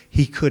kid,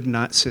 he could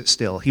not sit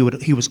still. He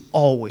was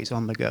always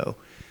on the go.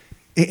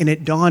 And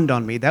it dawned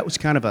on me, that was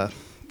kind of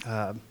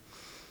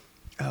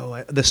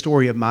the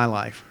story of my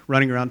life,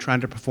 running around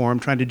trying to perform,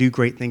 trying to do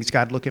great things.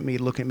 "God, look at me,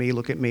 look at me,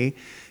 look at me."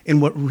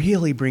 And what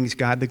really brings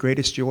God the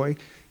greatest joy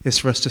is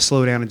for us to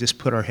slow down and just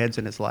put our heads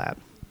in his lap.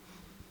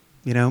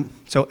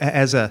 So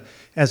as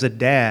a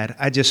dad,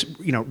 I just,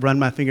 run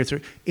my fingers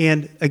through.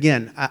 And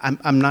again,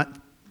 I'm not,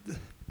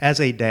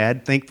 as a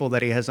dad, thankful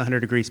that he has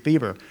 100 degrees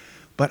fever,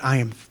 but I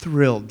am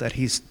thrilled that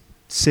he's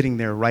sitting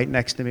there right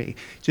next to me,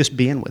 just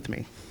being with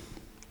me.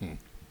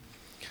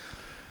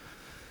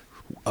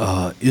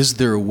 Is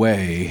there a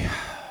way?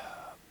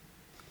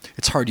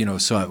 It's hard,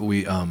 So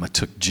I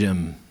took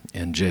Jim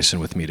and Jason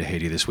with me to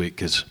Haiti this week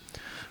because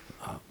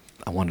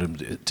I wanted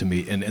them to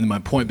meet. And my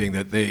point being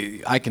that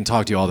I can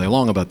talk to you all day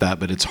long about that,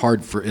 but it's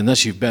hard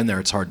unless you've been there,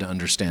 it's hard to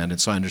understand. And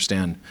so I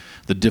understand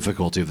the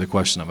difficulty of the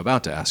question I'm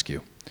about to ask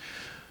you.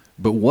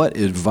 But what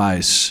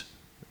advice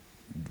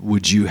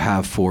would you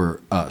have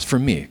for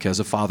me, as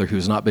a father who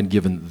has not been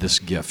given this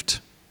gift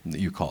that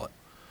you call it?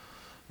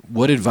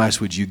 What advice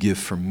would you give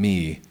for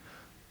me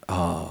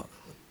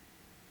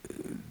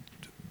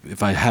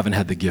if I haven't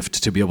had the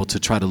gift to be able to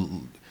try to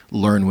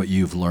learn what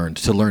you've learned,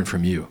 to learn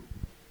from you?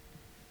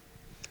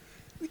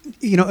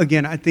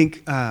 Again, I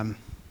think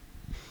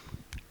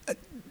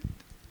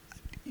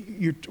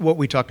what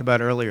we talked about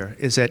earlier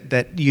is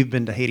that you've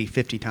been to Haiti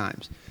 50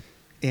 times.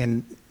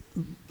 In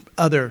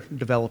other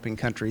developing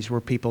countries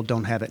where people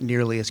don't have it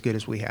nearly as good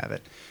as we have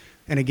it.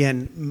 And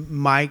again,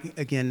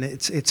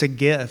 it's a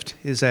gift,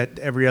 is that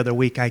every other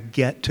week I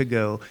get to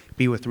go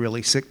be with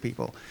really sick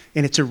people.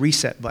 And it's a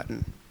reset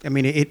button. I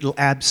mean, it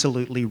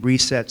absolutely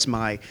resets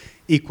my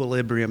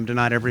equilibrium to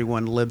not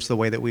everyone lives the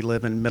way that we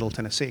live in Middle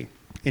Tennessee,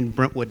 in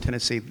Brentwood,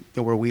 Tennessee,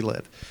 where we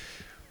live.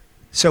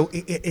 So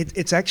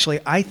it's actually,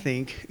 I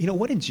think,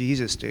 what did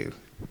Jesus do?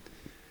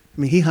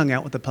 I mean, he hung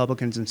out with the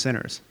publicans and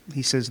sinners.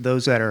 He says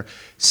those that are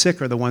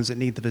sick are the ones that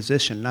need the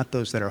physician, not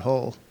those that are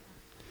whole.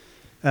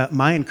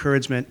 My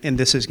encouragement, and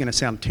this is going to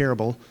sound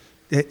terrible,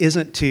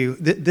 isn't to.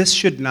 This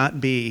should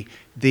not be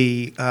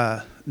the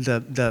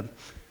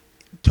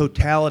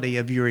totality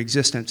of your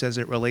existence as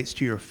it relates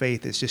to your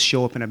faith. Is just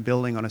show up in a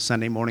building on a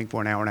Sunday morning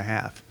for an hour and a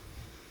half.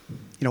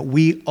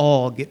 We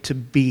all get to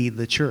be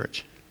the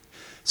church.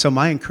 So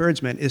my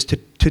encouragement is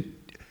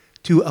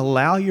to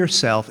allow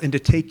yourself and to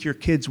take your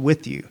kids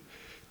with you,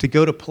 to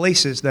go to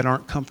places that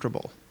aren't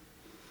comfortable,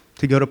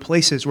 to go to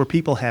places where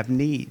people have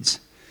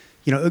needs.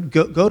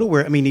 Go to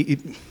where, you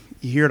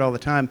hear it all the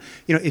time.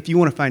 If you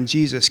want to find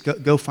Jesus,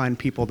 go find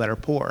people that are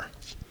poor.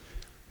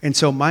 And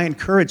so my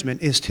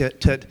encouragement is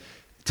to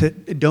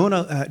don't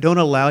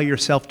allow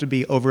yourself to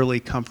be overly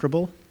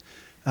comfortable.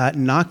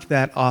 Knock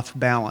that off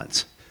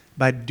balance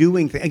by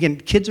doing things. Again,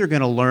 kids are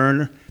going to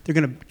learn. They're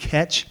going to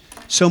catch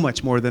so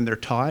much more than they're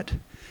taught.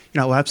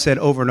 what I've said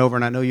over and over,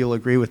 and I know you'll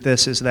agree with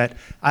this, is that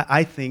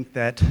I think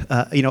that,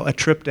 a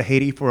trip to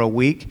Haiti for a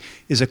week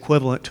is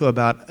equivalent to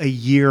about a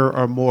year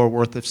or more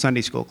worth of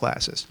Sunday school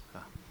classes.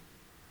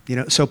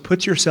 So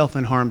put yourself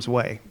in harm's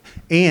way.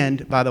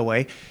 And, by the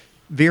way,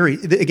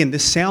 again,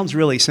 this sounds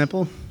really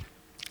simple.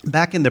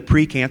 Back in the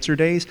pre-cancer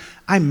days,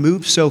 I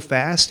moved so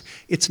fast.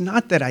 It's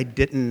not that I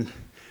didn't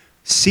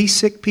see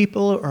sick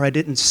people or I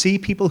didn't see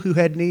people who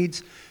had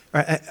needs.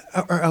 Or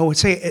I would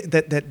say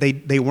that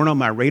they weren't on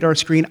my radar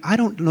screen. I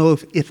don't know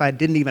if I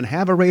didn't even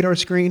have a radar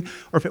screen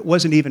or if it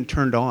wasn't even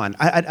turned on.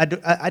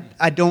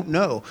 I don't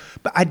know.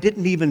 But I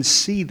didn't even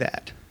see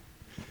that.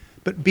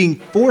 But being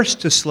forced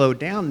to slow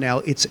down now,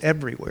 it's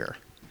everywhere.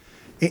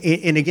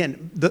 And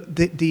again,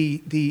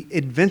 the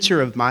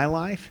adventure of my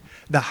life,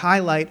 the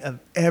highlight of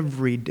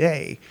every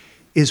day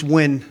is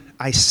when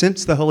I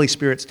sense the Holy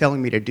Spirit's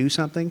telling me to do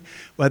something,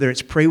 whether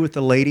it's pray with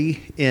the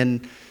lady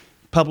in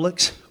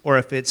Publix or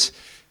if it's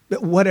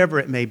whatever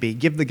it may be,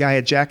 give the guy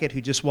a jacket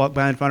who just walked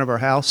by in front of our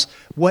house,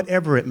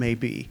 whatever it may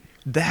be.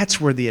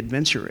 That's where the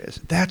adventure is.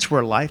 That's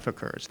where life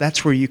occurs.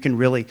 That's where you can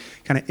really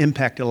kind of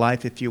impact a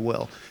life, if you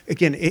will.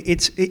 Again,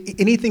 it's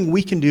anything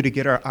we can do to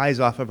get our eyes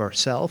off of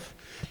ourselves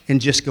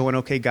and just going,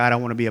 okay, God, I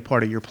want to be a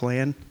part of your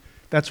plan.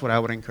 That's what I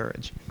would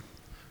encourage.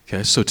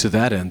 Okay, so to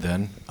that end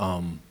then,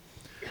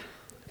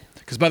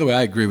 because by the way,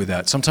 I agree with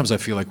that. Sometimes I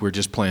feel like we're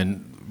just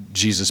playing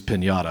Jesus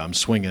Pinata. I'm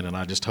swinging and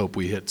I just hope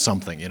we hit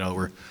something,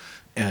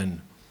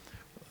 and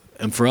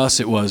for us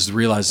it was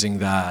realizing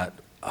that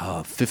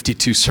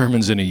 52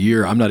 sermons in a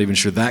year, I'm not even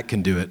sure that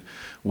can do it,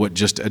 what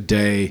just a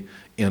day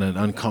in an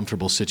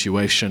uncomfortable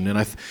situation.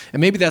 And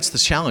maybe that's the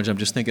challenge. I'm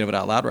just thinking of it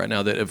out loud right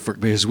now,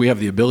 because we have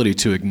the ability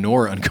to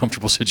ignore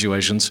uncomfortable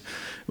situations.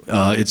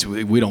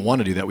 We don't want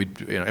to do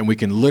that. And we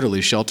can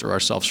literally shelter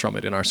ourselves from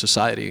it in our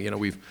society.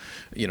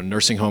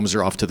 Nursing homes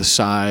are off to the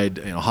side.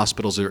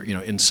 Hospitals are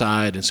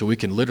inside, and so we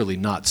can literally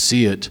not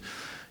see it.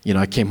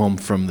 I came home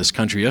from this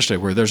country yesterday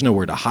where there's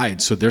nowhere to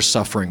hide, so they're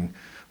suffering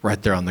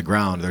right there on the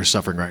ground. They're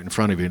suffering right in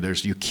front of you.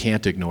 You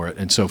can't ignore it.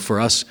 And so for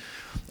us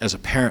as a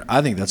parent,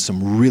 I think that's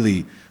some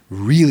really,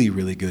 really,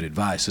 really good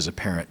advice as a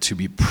parent, to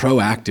be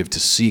proactive, to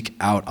seek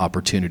out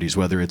opportunities,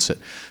 whether it's at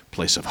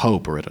Place of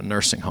Hope or at a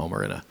nursing home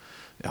or in a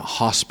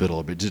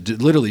hospital, but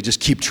literally just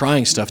keep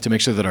trying stuff to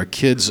make sure that our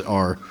kids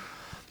are,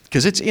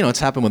 because it's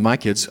happened with my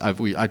kids.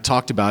 I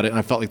talked about it and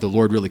I felt like the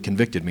Lord really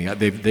convicted me.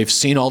 They've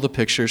seen all the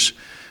pictures.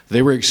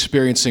 They were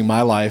experiencing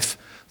my life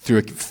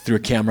through a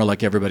camera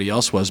like everybody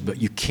else was, but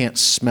you can't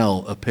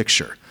smell a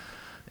picture.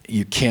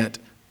 You can't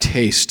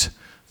taste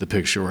the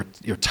picture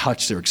or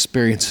touch or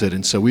experience it.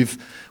 And so we've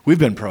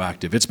been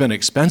proactive. It's been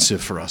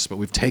expensive for us, but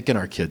we've taken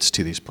our kids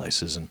to these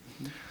places. And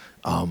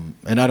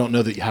I don't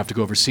know that you have to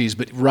go overseas,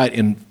 but right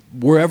in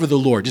wherever the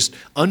Lord, just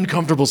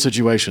uncomfortable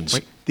situations.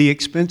 Right. The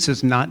expense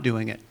is not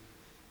doing it.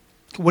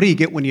 What do you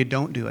get when you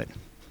don't do it?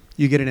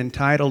 You get an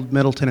entitled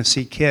Middle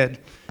Tennessee kid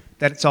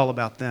that it's all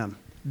about them.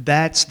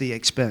 That's the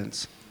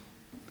expense.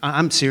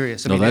 I'm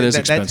serious. That is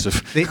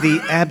expensive.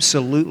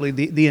 Absolutely.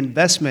 The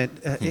investment,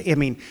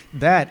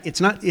 it's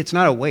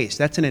not a waste.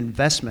 That's an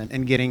investment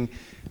in getting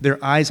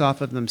their eyes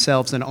off of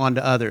themselves and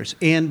onto others.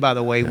 And by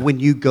the way, when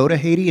you go to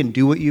Haiti and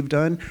do what you've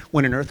done,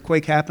 when an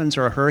earthquake happens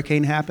or a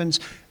hurricane happens,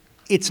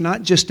 it's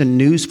not just a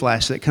news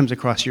flash that comes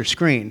across your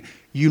screen.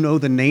 You know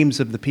the names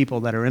of the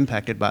people that are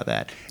impacted by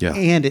that. Yeah.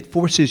 And it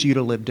forces you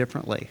to live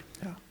differently.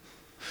 Yeah.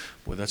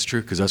 Well, that's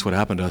true, because that's what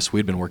happened to us.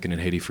 We'd been working in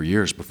Haiti for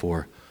years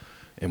before.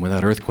 And when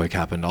that earthquake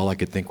happened, all I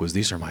could think was,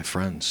 these are my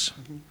friends.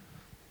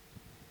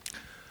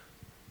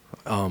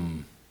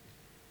 Mm-hmm.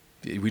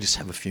 We just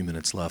have a few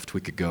minutes left.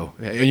 We could go.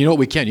 And you know what,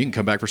 we can. You can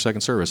come back for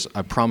second service.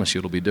 I promise you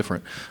it'll be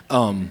different.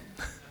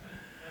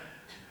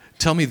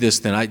 Tell me this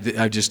then.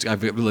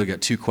 I've really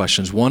got two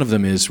questions. One of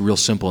them is real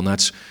simple, and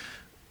that's,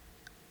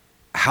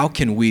 how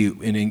can we,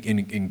 in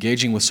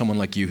engaging with someone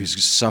like you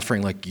who's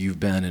suffering like you've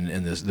been,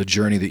 and the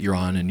journey that you're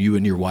on, and you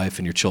and your wife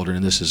and your children,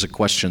 and this is a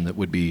question that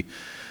would be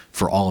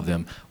for all of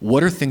them,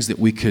 what are things that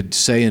we could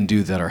say and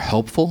do that are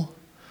helpful?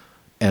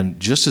 And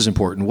just as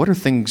important, what are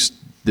things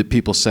that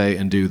people say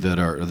and do that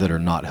are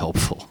not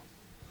helpful?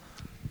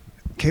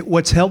 Okay,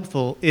 what's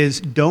helpful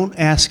is don't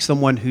ask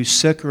someone who's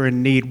sick or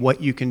in need what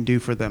you can do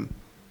for them.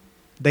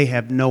 They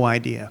have no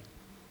idea.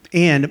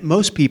 And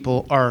most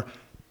people are,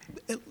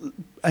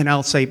 and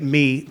I'll say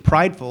me,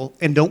 prideful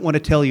and don't want to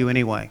tell you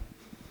anyway.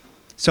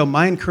 So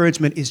my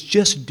encouragement is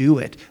just do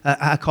it.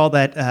 I call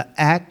that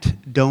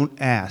act, don't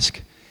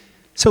ask.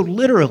 So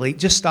literally,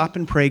 just stop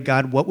and pray,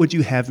 God, what would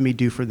you have me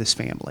do for this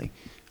family?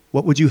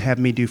 What would you have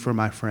me do for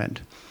my friend?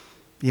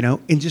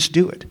 And just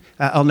do it.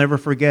 I'll never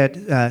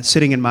forget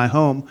sitting in my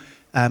home,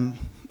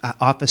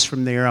 office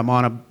from there. I'm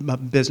on a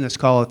business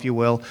call, if you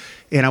will.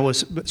 And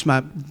it's my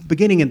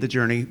beginning in the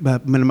journey,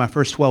 one of my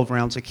first 12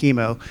 rounds of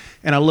chemo.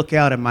 And I look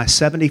out and my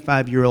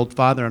 75-year-old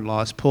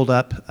father-in-law is pulled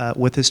up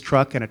with his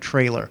truck and a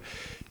trailer.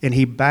 And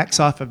he backs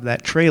off of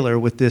that trailer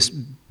with this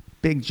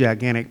big,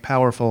 gigantic,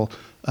 powerful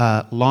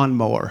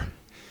lawnmower.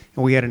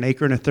 And we had 1 1/3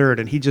 acres,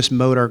 and he just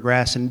mowed our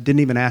grass and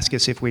didn't even ask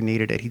us if we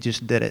needed it. He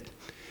just did it.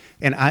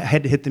 And I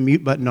had to hit the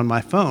mute button on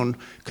my phone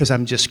because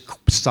I'm just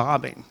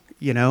sobbing.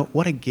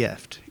 What a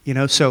gift.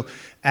 So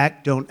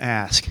act, don't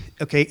ask.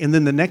 Okay, and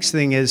then the next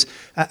thing is,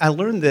 I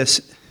learned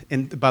this,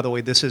 and by the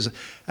way, this is,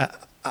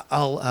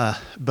 I'll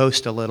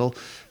boast a little.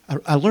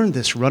 I learned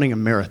this running a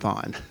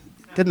marathon.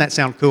 Doesn't that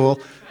sound cool?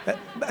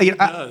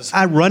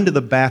 I run to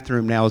the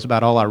bathroom now is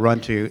about all I run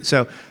to.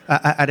 So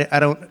I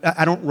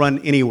don't run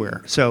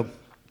anywhere.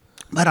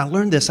 But I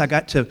learned this. I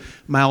got to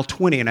mile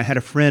 20, and I had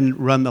a friend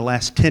run the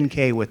last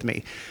 10K with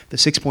me, the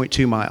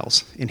 6.2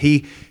 miles. And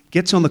he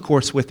gets on the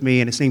course with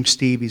me, and his name's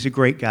Steve. He's a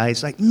great guy.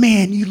 He's like,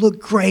 man, you look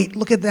great.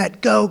 Look at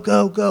that. Go,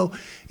 go, go.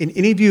 And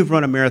any of you who've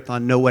run a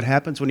marathon know what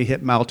happens when you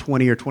hit mile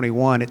 20 or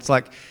 21. It's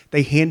like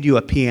they hand you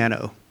a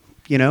piano,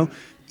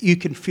 You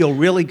can feel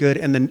really good,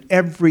 and then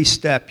every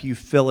step you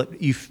feel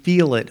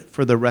it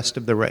for the rest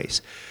of the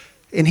race.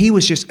 And he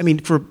was just,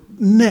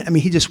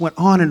 he just went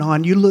on and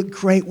on. You look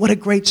great. What a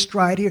great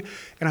stride here.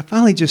 And I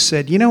finally just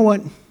said, you know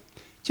what?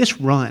 Just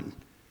run.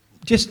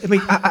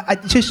 I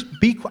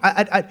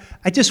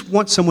just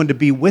want someone to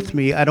be with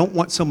me. I don't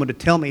want someone to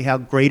tell me how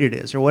great it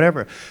is or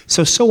whatever.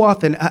 So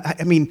often,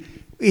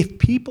 if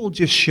people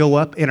just show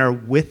up and are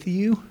with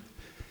you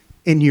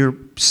and you're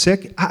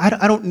sick,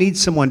 I don't need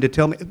someone to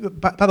tell me.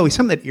 By the way,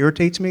 something that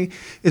irritates me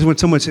is when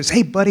someone says,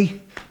 hey,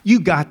 buddy, you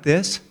got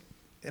this.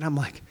 And I'm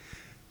like,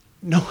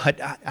 no,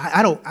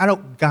 I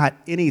don't got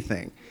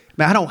anything.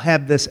 I don't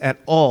have this at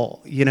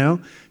all,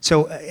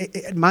 So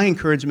my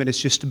encouragement is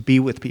just to be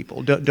with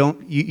people.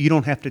 You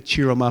don't have to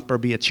cheer them up or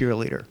be a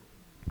cheerleader.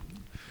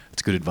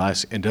 It's good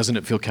advice. And doesn't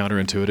it feel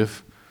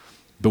counterintuitive?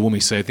 But when we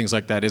say things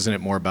like that, isn't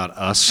it more about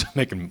us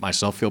making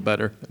myself feel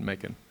better than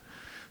making?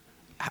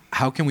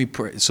 How can we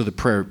pray? So the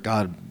prayer,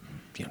 God,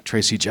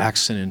 Tracy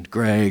Jackson and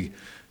Greg,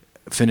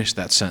 finish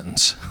that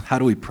sentence. How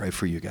do we pray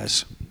for you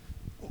guys?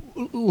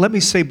 Let me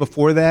say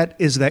before that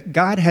is that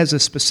God has a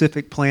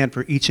specific plan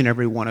for each and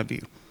every one of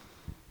you.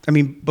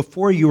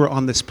 Before you were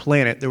on this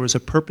planet, there was a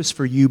purpose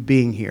for you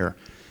being here.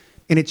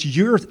 And it's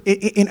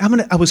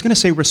I was going to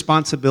say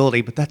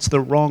responsibility, but that's the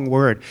wrong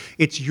word.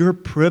 It's your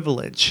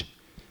privilege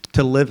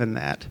to live in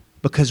that.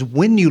 Because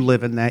when you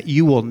live in that,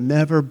 you will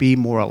never be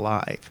more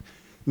alive.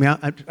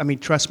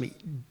 Trust me.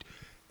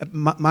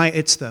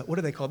 It's the, what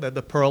do they call that?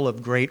 The pearl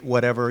of great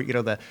whatever,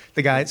 the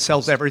guy that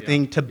sells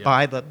everything to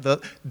buy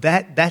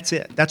that's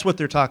it. That's what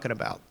they're talking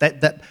about.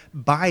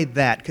 Buy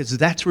that, because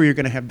that's where you're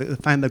going to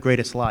find the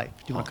greatest life.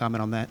 Do you want to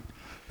comment on that?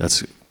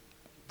 That's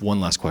one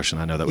last question.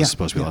 I know that was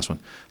supposed to be the last one.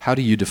 How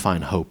do you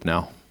define hope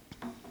now?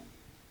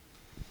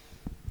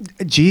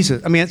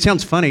 Jesus. It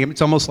sounds funny.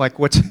 It's almost like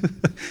what's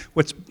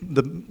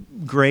the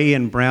gray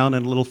and brown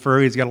and a little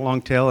furry. He's got a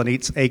long tail and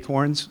eats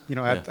acorns.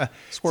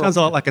 Sounds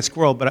a lot like a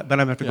squirrel, but I'm going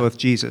to have to go with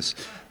Jesus.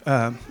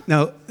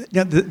 Now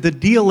the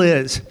deal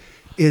is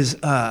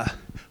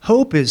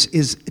hope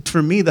is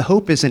for me. The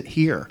hope isn't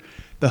here.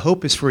 The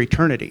hope is for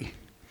eternity.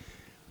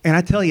 And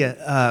I tell you,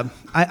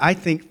 I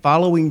think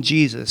following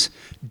Jesus,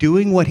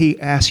 doing what he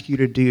asks you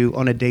to do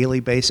on a daily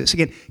basis.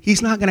 Again,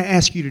 he's not going to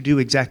ask you to do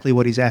exactly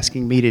what he's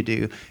asking me to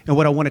do. And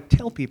what I want to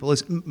tell people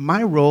is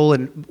my role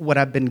and what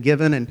I've been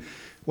given and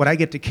what I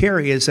get to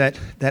carry is that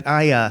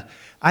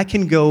I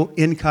can go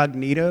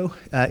incognito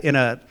in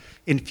a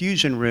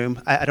infusion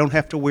room. I don't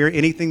have to wear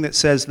anything that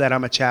says that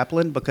I'm a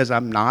chaplain because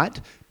I'm not,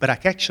 but I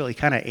actually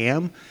kind of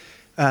am.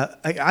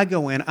 I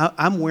go in,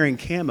 I'm wearing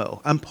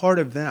camo. I'm part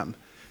of them.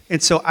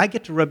 And so I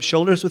get to rub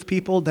shoulders with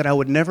people that I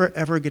would never,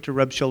 ever get to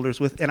rub shoulders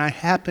with, and I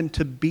happen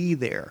to be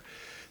there.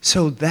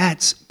 So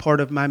that's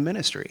part of my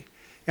ministry.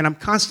 And I'm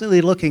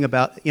constantly looking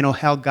about,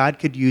 how God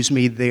could use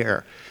me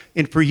there.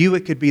 And for you,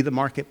 it could be the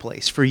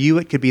marketplace. For you,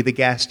 it could be the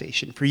gas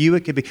station. For you,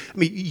 it could be,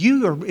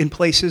 you are in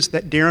places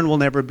that Darren will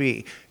never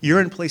be.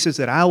 You're in places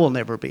that I will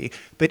never be.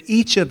 But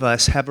each of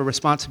us have a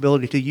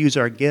responsibility to use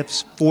our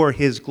gifts for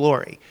his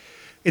glory.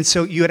 And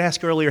so you had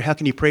asked earlier, how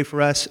can you pray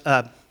for us?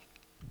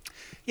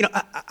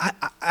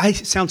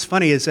 Sounds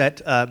funny is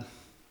that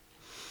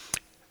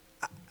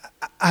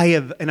I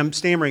have, and I'm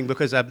stammering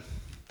because I'm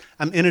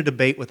in a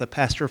debate with a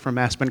pastor from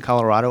Aspen,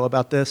 Colorado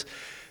about this,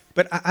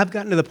 but I've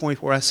gotten to the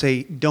point where I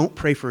say, don't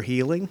pray for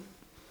healing.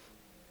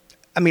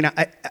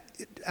 I've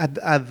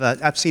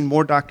seen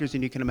more doctors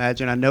than you can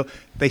imagine. I know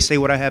they say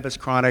what I have is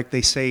chronic.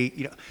 They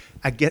say,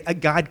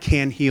 God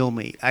can heal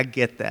me. I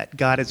get that.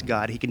 God is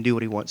God. He can do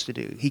what he wants to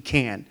do. He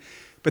can.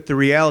 But the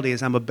reality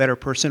is I'm a better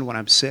person when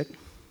I'm sick.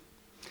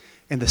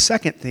 And the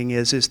second thing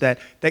is that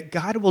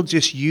God will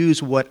just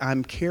use what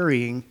I'm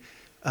carrying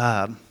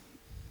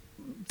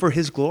for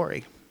his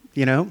glory,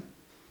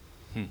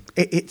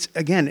 It's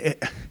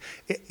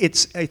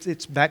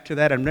back to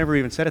that. I've never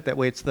even said it that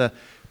way. It's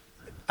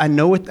I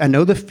know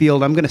the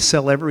field. I'm going to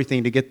sell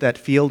everything to get that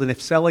field. And if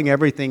selling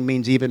everything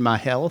means even my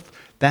health,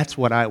 that's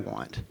what I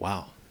want.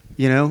 Wow.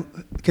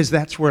 Because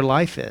that's where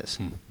life is.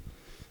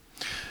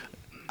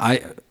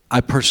 I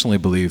personally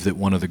believe that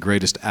one of the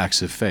greatest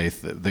acts of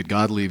faith that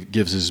God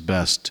gives his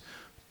best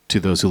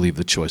to those who leave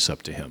the choice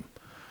up to him.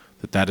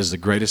 that is the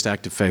greatest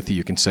act of faith that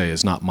you can say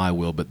is not my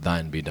will, but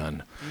thine be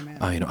done.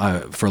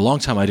 For a long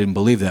time, I didn't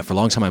believe that. For a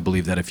long time, I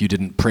believed that if you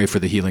didn't pray for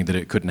the healing, that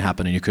it couldn't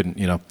happen, and you couldn't,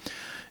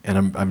 And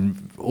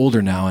I'm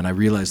older now, and I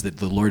realize that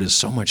the Lord is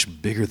so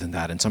much bigger than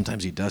that. And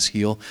sometimes he does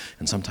heal,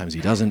 and sometimes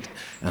he doesn't,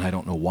 and I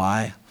don't know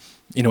why.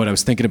 What I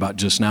was thinking about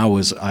just now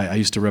was I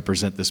used to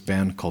represent this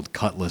band called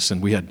Cutlass,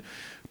 and we had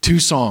 2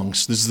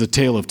 songs. This is the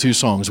tale of 2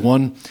 songs.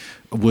 One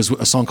was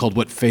a song called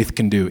What Faith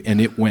Can Do,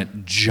 and it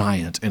went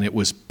giant, and it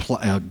was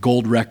a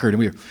gold record.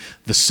 And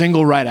the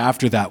single right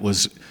after that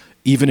was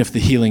Even If the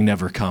Healing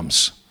Never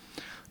Comes,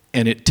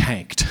 and it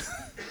tanked.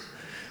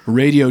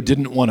 Radio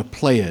didn't want to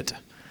play it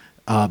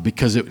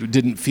because it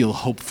didn't feel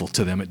hopeful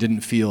to them. It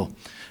didn't feel,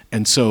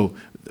 and so,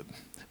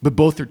 but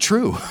both are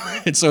true.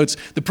 And so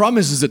the problem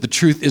is that the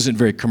truth isn't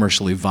very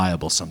commercially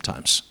viable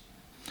sometimes.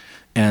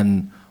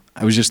 And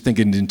I was just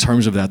thinking in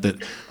terms of that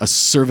a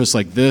service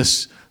like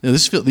this,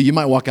 you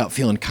might walk out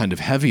feeling kind of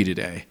heavy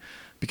today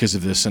because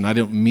of this. And I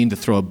don't mean to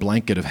throw a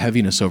blanket of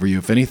heaviness over you.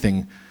 If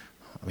anything,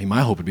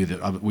 my hope would be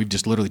that we've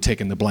just literally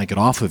taken the blanket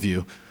off of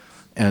you,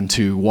 and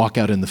to walk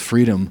out in the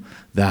freedom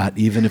that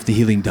even if the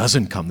healing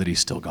doesn't come, that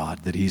he's still God,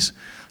 that he's,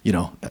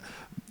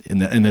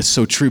 and it's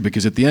so true,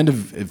 because at the end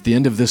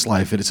of this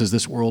life, it says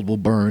this world will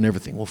burn,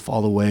 everything will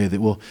fall away,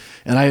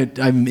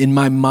 I'm in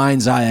my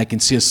mind's eye, I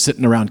can see us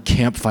sitting around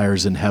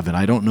campfires in heaven.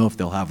 I don't know if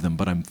they'll have them,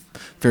 but I'm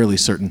fairly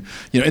certain,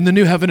 in the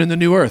new heaven and the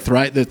new earth,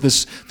 right? That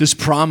this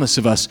promise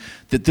of us,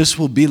 that this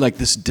will be like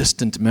this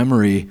distant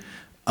memory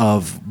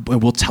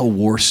we'll tell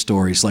war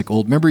stories like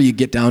remember you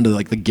get down to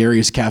like the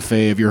Gary's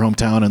Cafe of your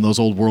hometown, and those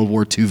old World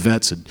War II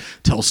vets would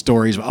tell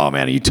stories. Oh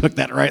man, you took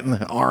that right in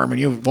the arm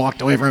and you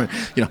walked away from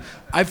it.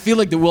 I feel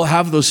like that we'll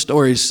have those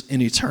stories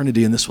in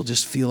eternity, and this will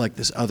just feel like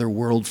this other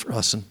world for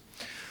us. And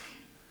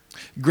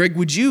Greg,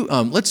 would you,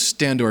 let's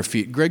stand to our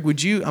feet. Greg,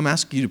 I'm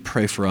asking you to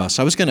pray for us.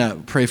 I was going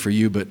to pray for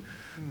you, but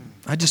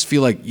I just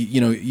feel like,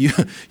 you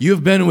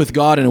have been with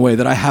God in a way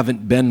that I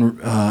haven't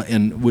been,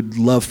 and would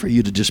love for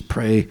you to just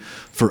pray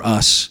for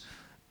us.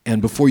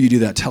 And before you do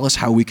that, tell us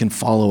how we can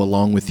follow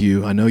along with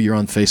you. I know you're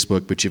on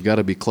Facebook, but you've got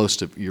to be close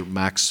to your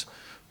max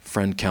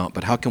friend count.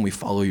 But how can we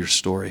follow your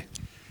story?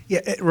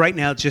 Yeah, right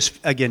now, just,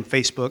 again,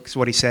 Facebook is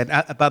what he said.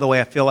 By the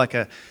way, I feel like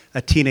a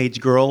teenage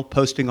girl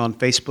posting on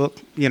Facebook,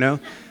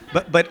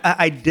 But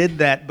I did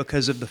that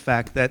because of the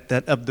fact that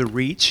of the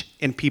reach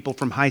in people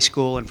from high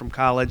school and from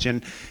college,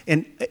 and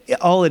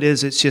all it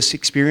is, it's just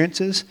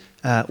experiences.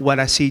 What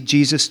I see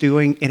Jesus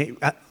doing, and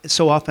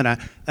so often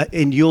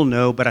and you'll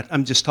know, but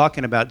I'm just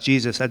talking about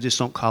Jesus. I just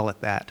don't call it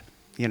that,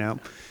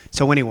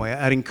 So anyway,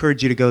 I'd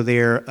encourage you to go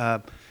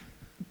there.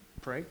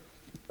 Pray.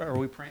 Are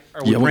we praying?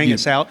 Are we praying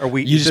us out? Are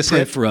we? You just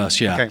pray for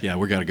us. Yeah, okay. Yeah,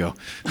 we got to go.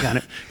 Got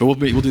it. But we'll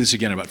do this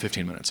again in about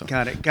 15 minutes. So.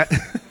 Got it.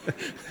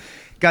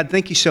 God,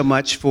 thank you so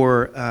much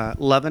for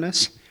loving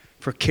us,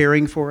 for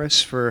caring for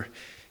us, for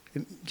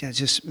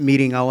just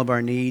meeting all of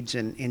our needs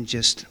and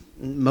just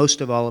most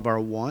of all of our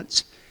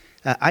wants.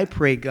 I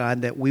pray,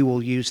 God, that we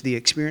will use the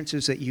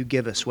experiences that you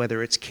give us,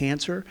 whether it's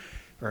cancer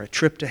or a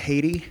trip to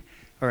Haiti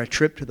or a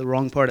trip to the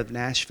wrong part of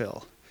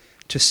Nashville,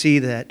 to see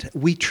that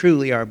we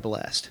truly are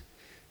blessed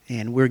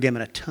and we're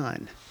given a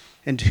ton.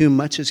 And to whom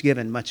much is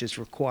given, much is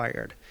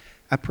required.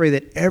 I pray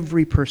that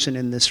every person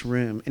in this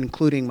room,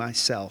 including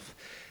myself,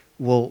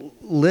 will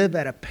live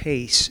at a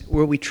pace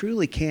where we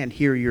truly can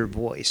hear your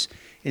voice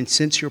and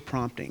sense your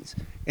promptings,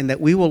 and that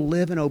we will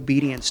live in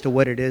obedience to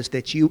what it is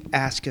that you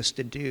ask us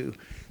to do,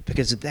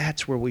 because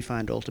that's where we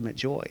find ultimate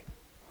joy.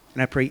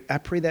 And I pray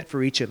that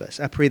for each of us.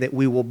 I pray that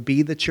we will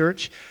be the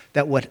church,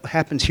 that what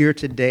happens here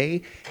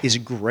today is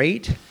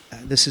great.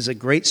 This is a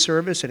great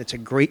service, and it's a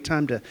great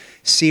time to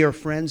see our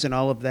friends and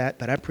all of that.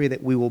 But I pray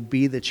that we will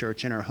be the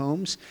church in our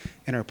homes,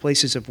 in our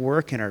places of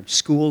work, in our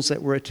schools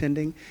that we're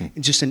attending,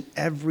 and just in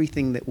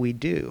everything that we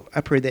do. I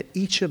pray that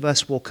each of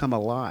us will come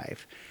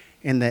alive,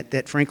 and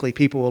that frankly,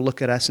 people will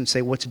look at us and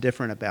say, what's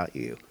different about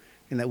you?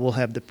 And that we'll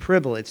have the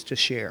privilege to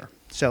share.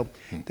 So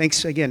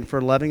thanks again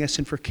for loving us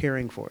and for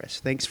caring for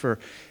us. Thanks for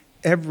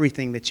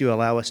everything that you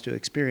allow us to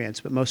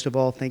experience. But most of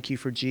all, thank you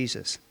for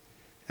Jesus.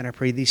 And I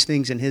pray these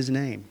things in his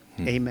name.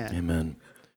 Amen. Amen.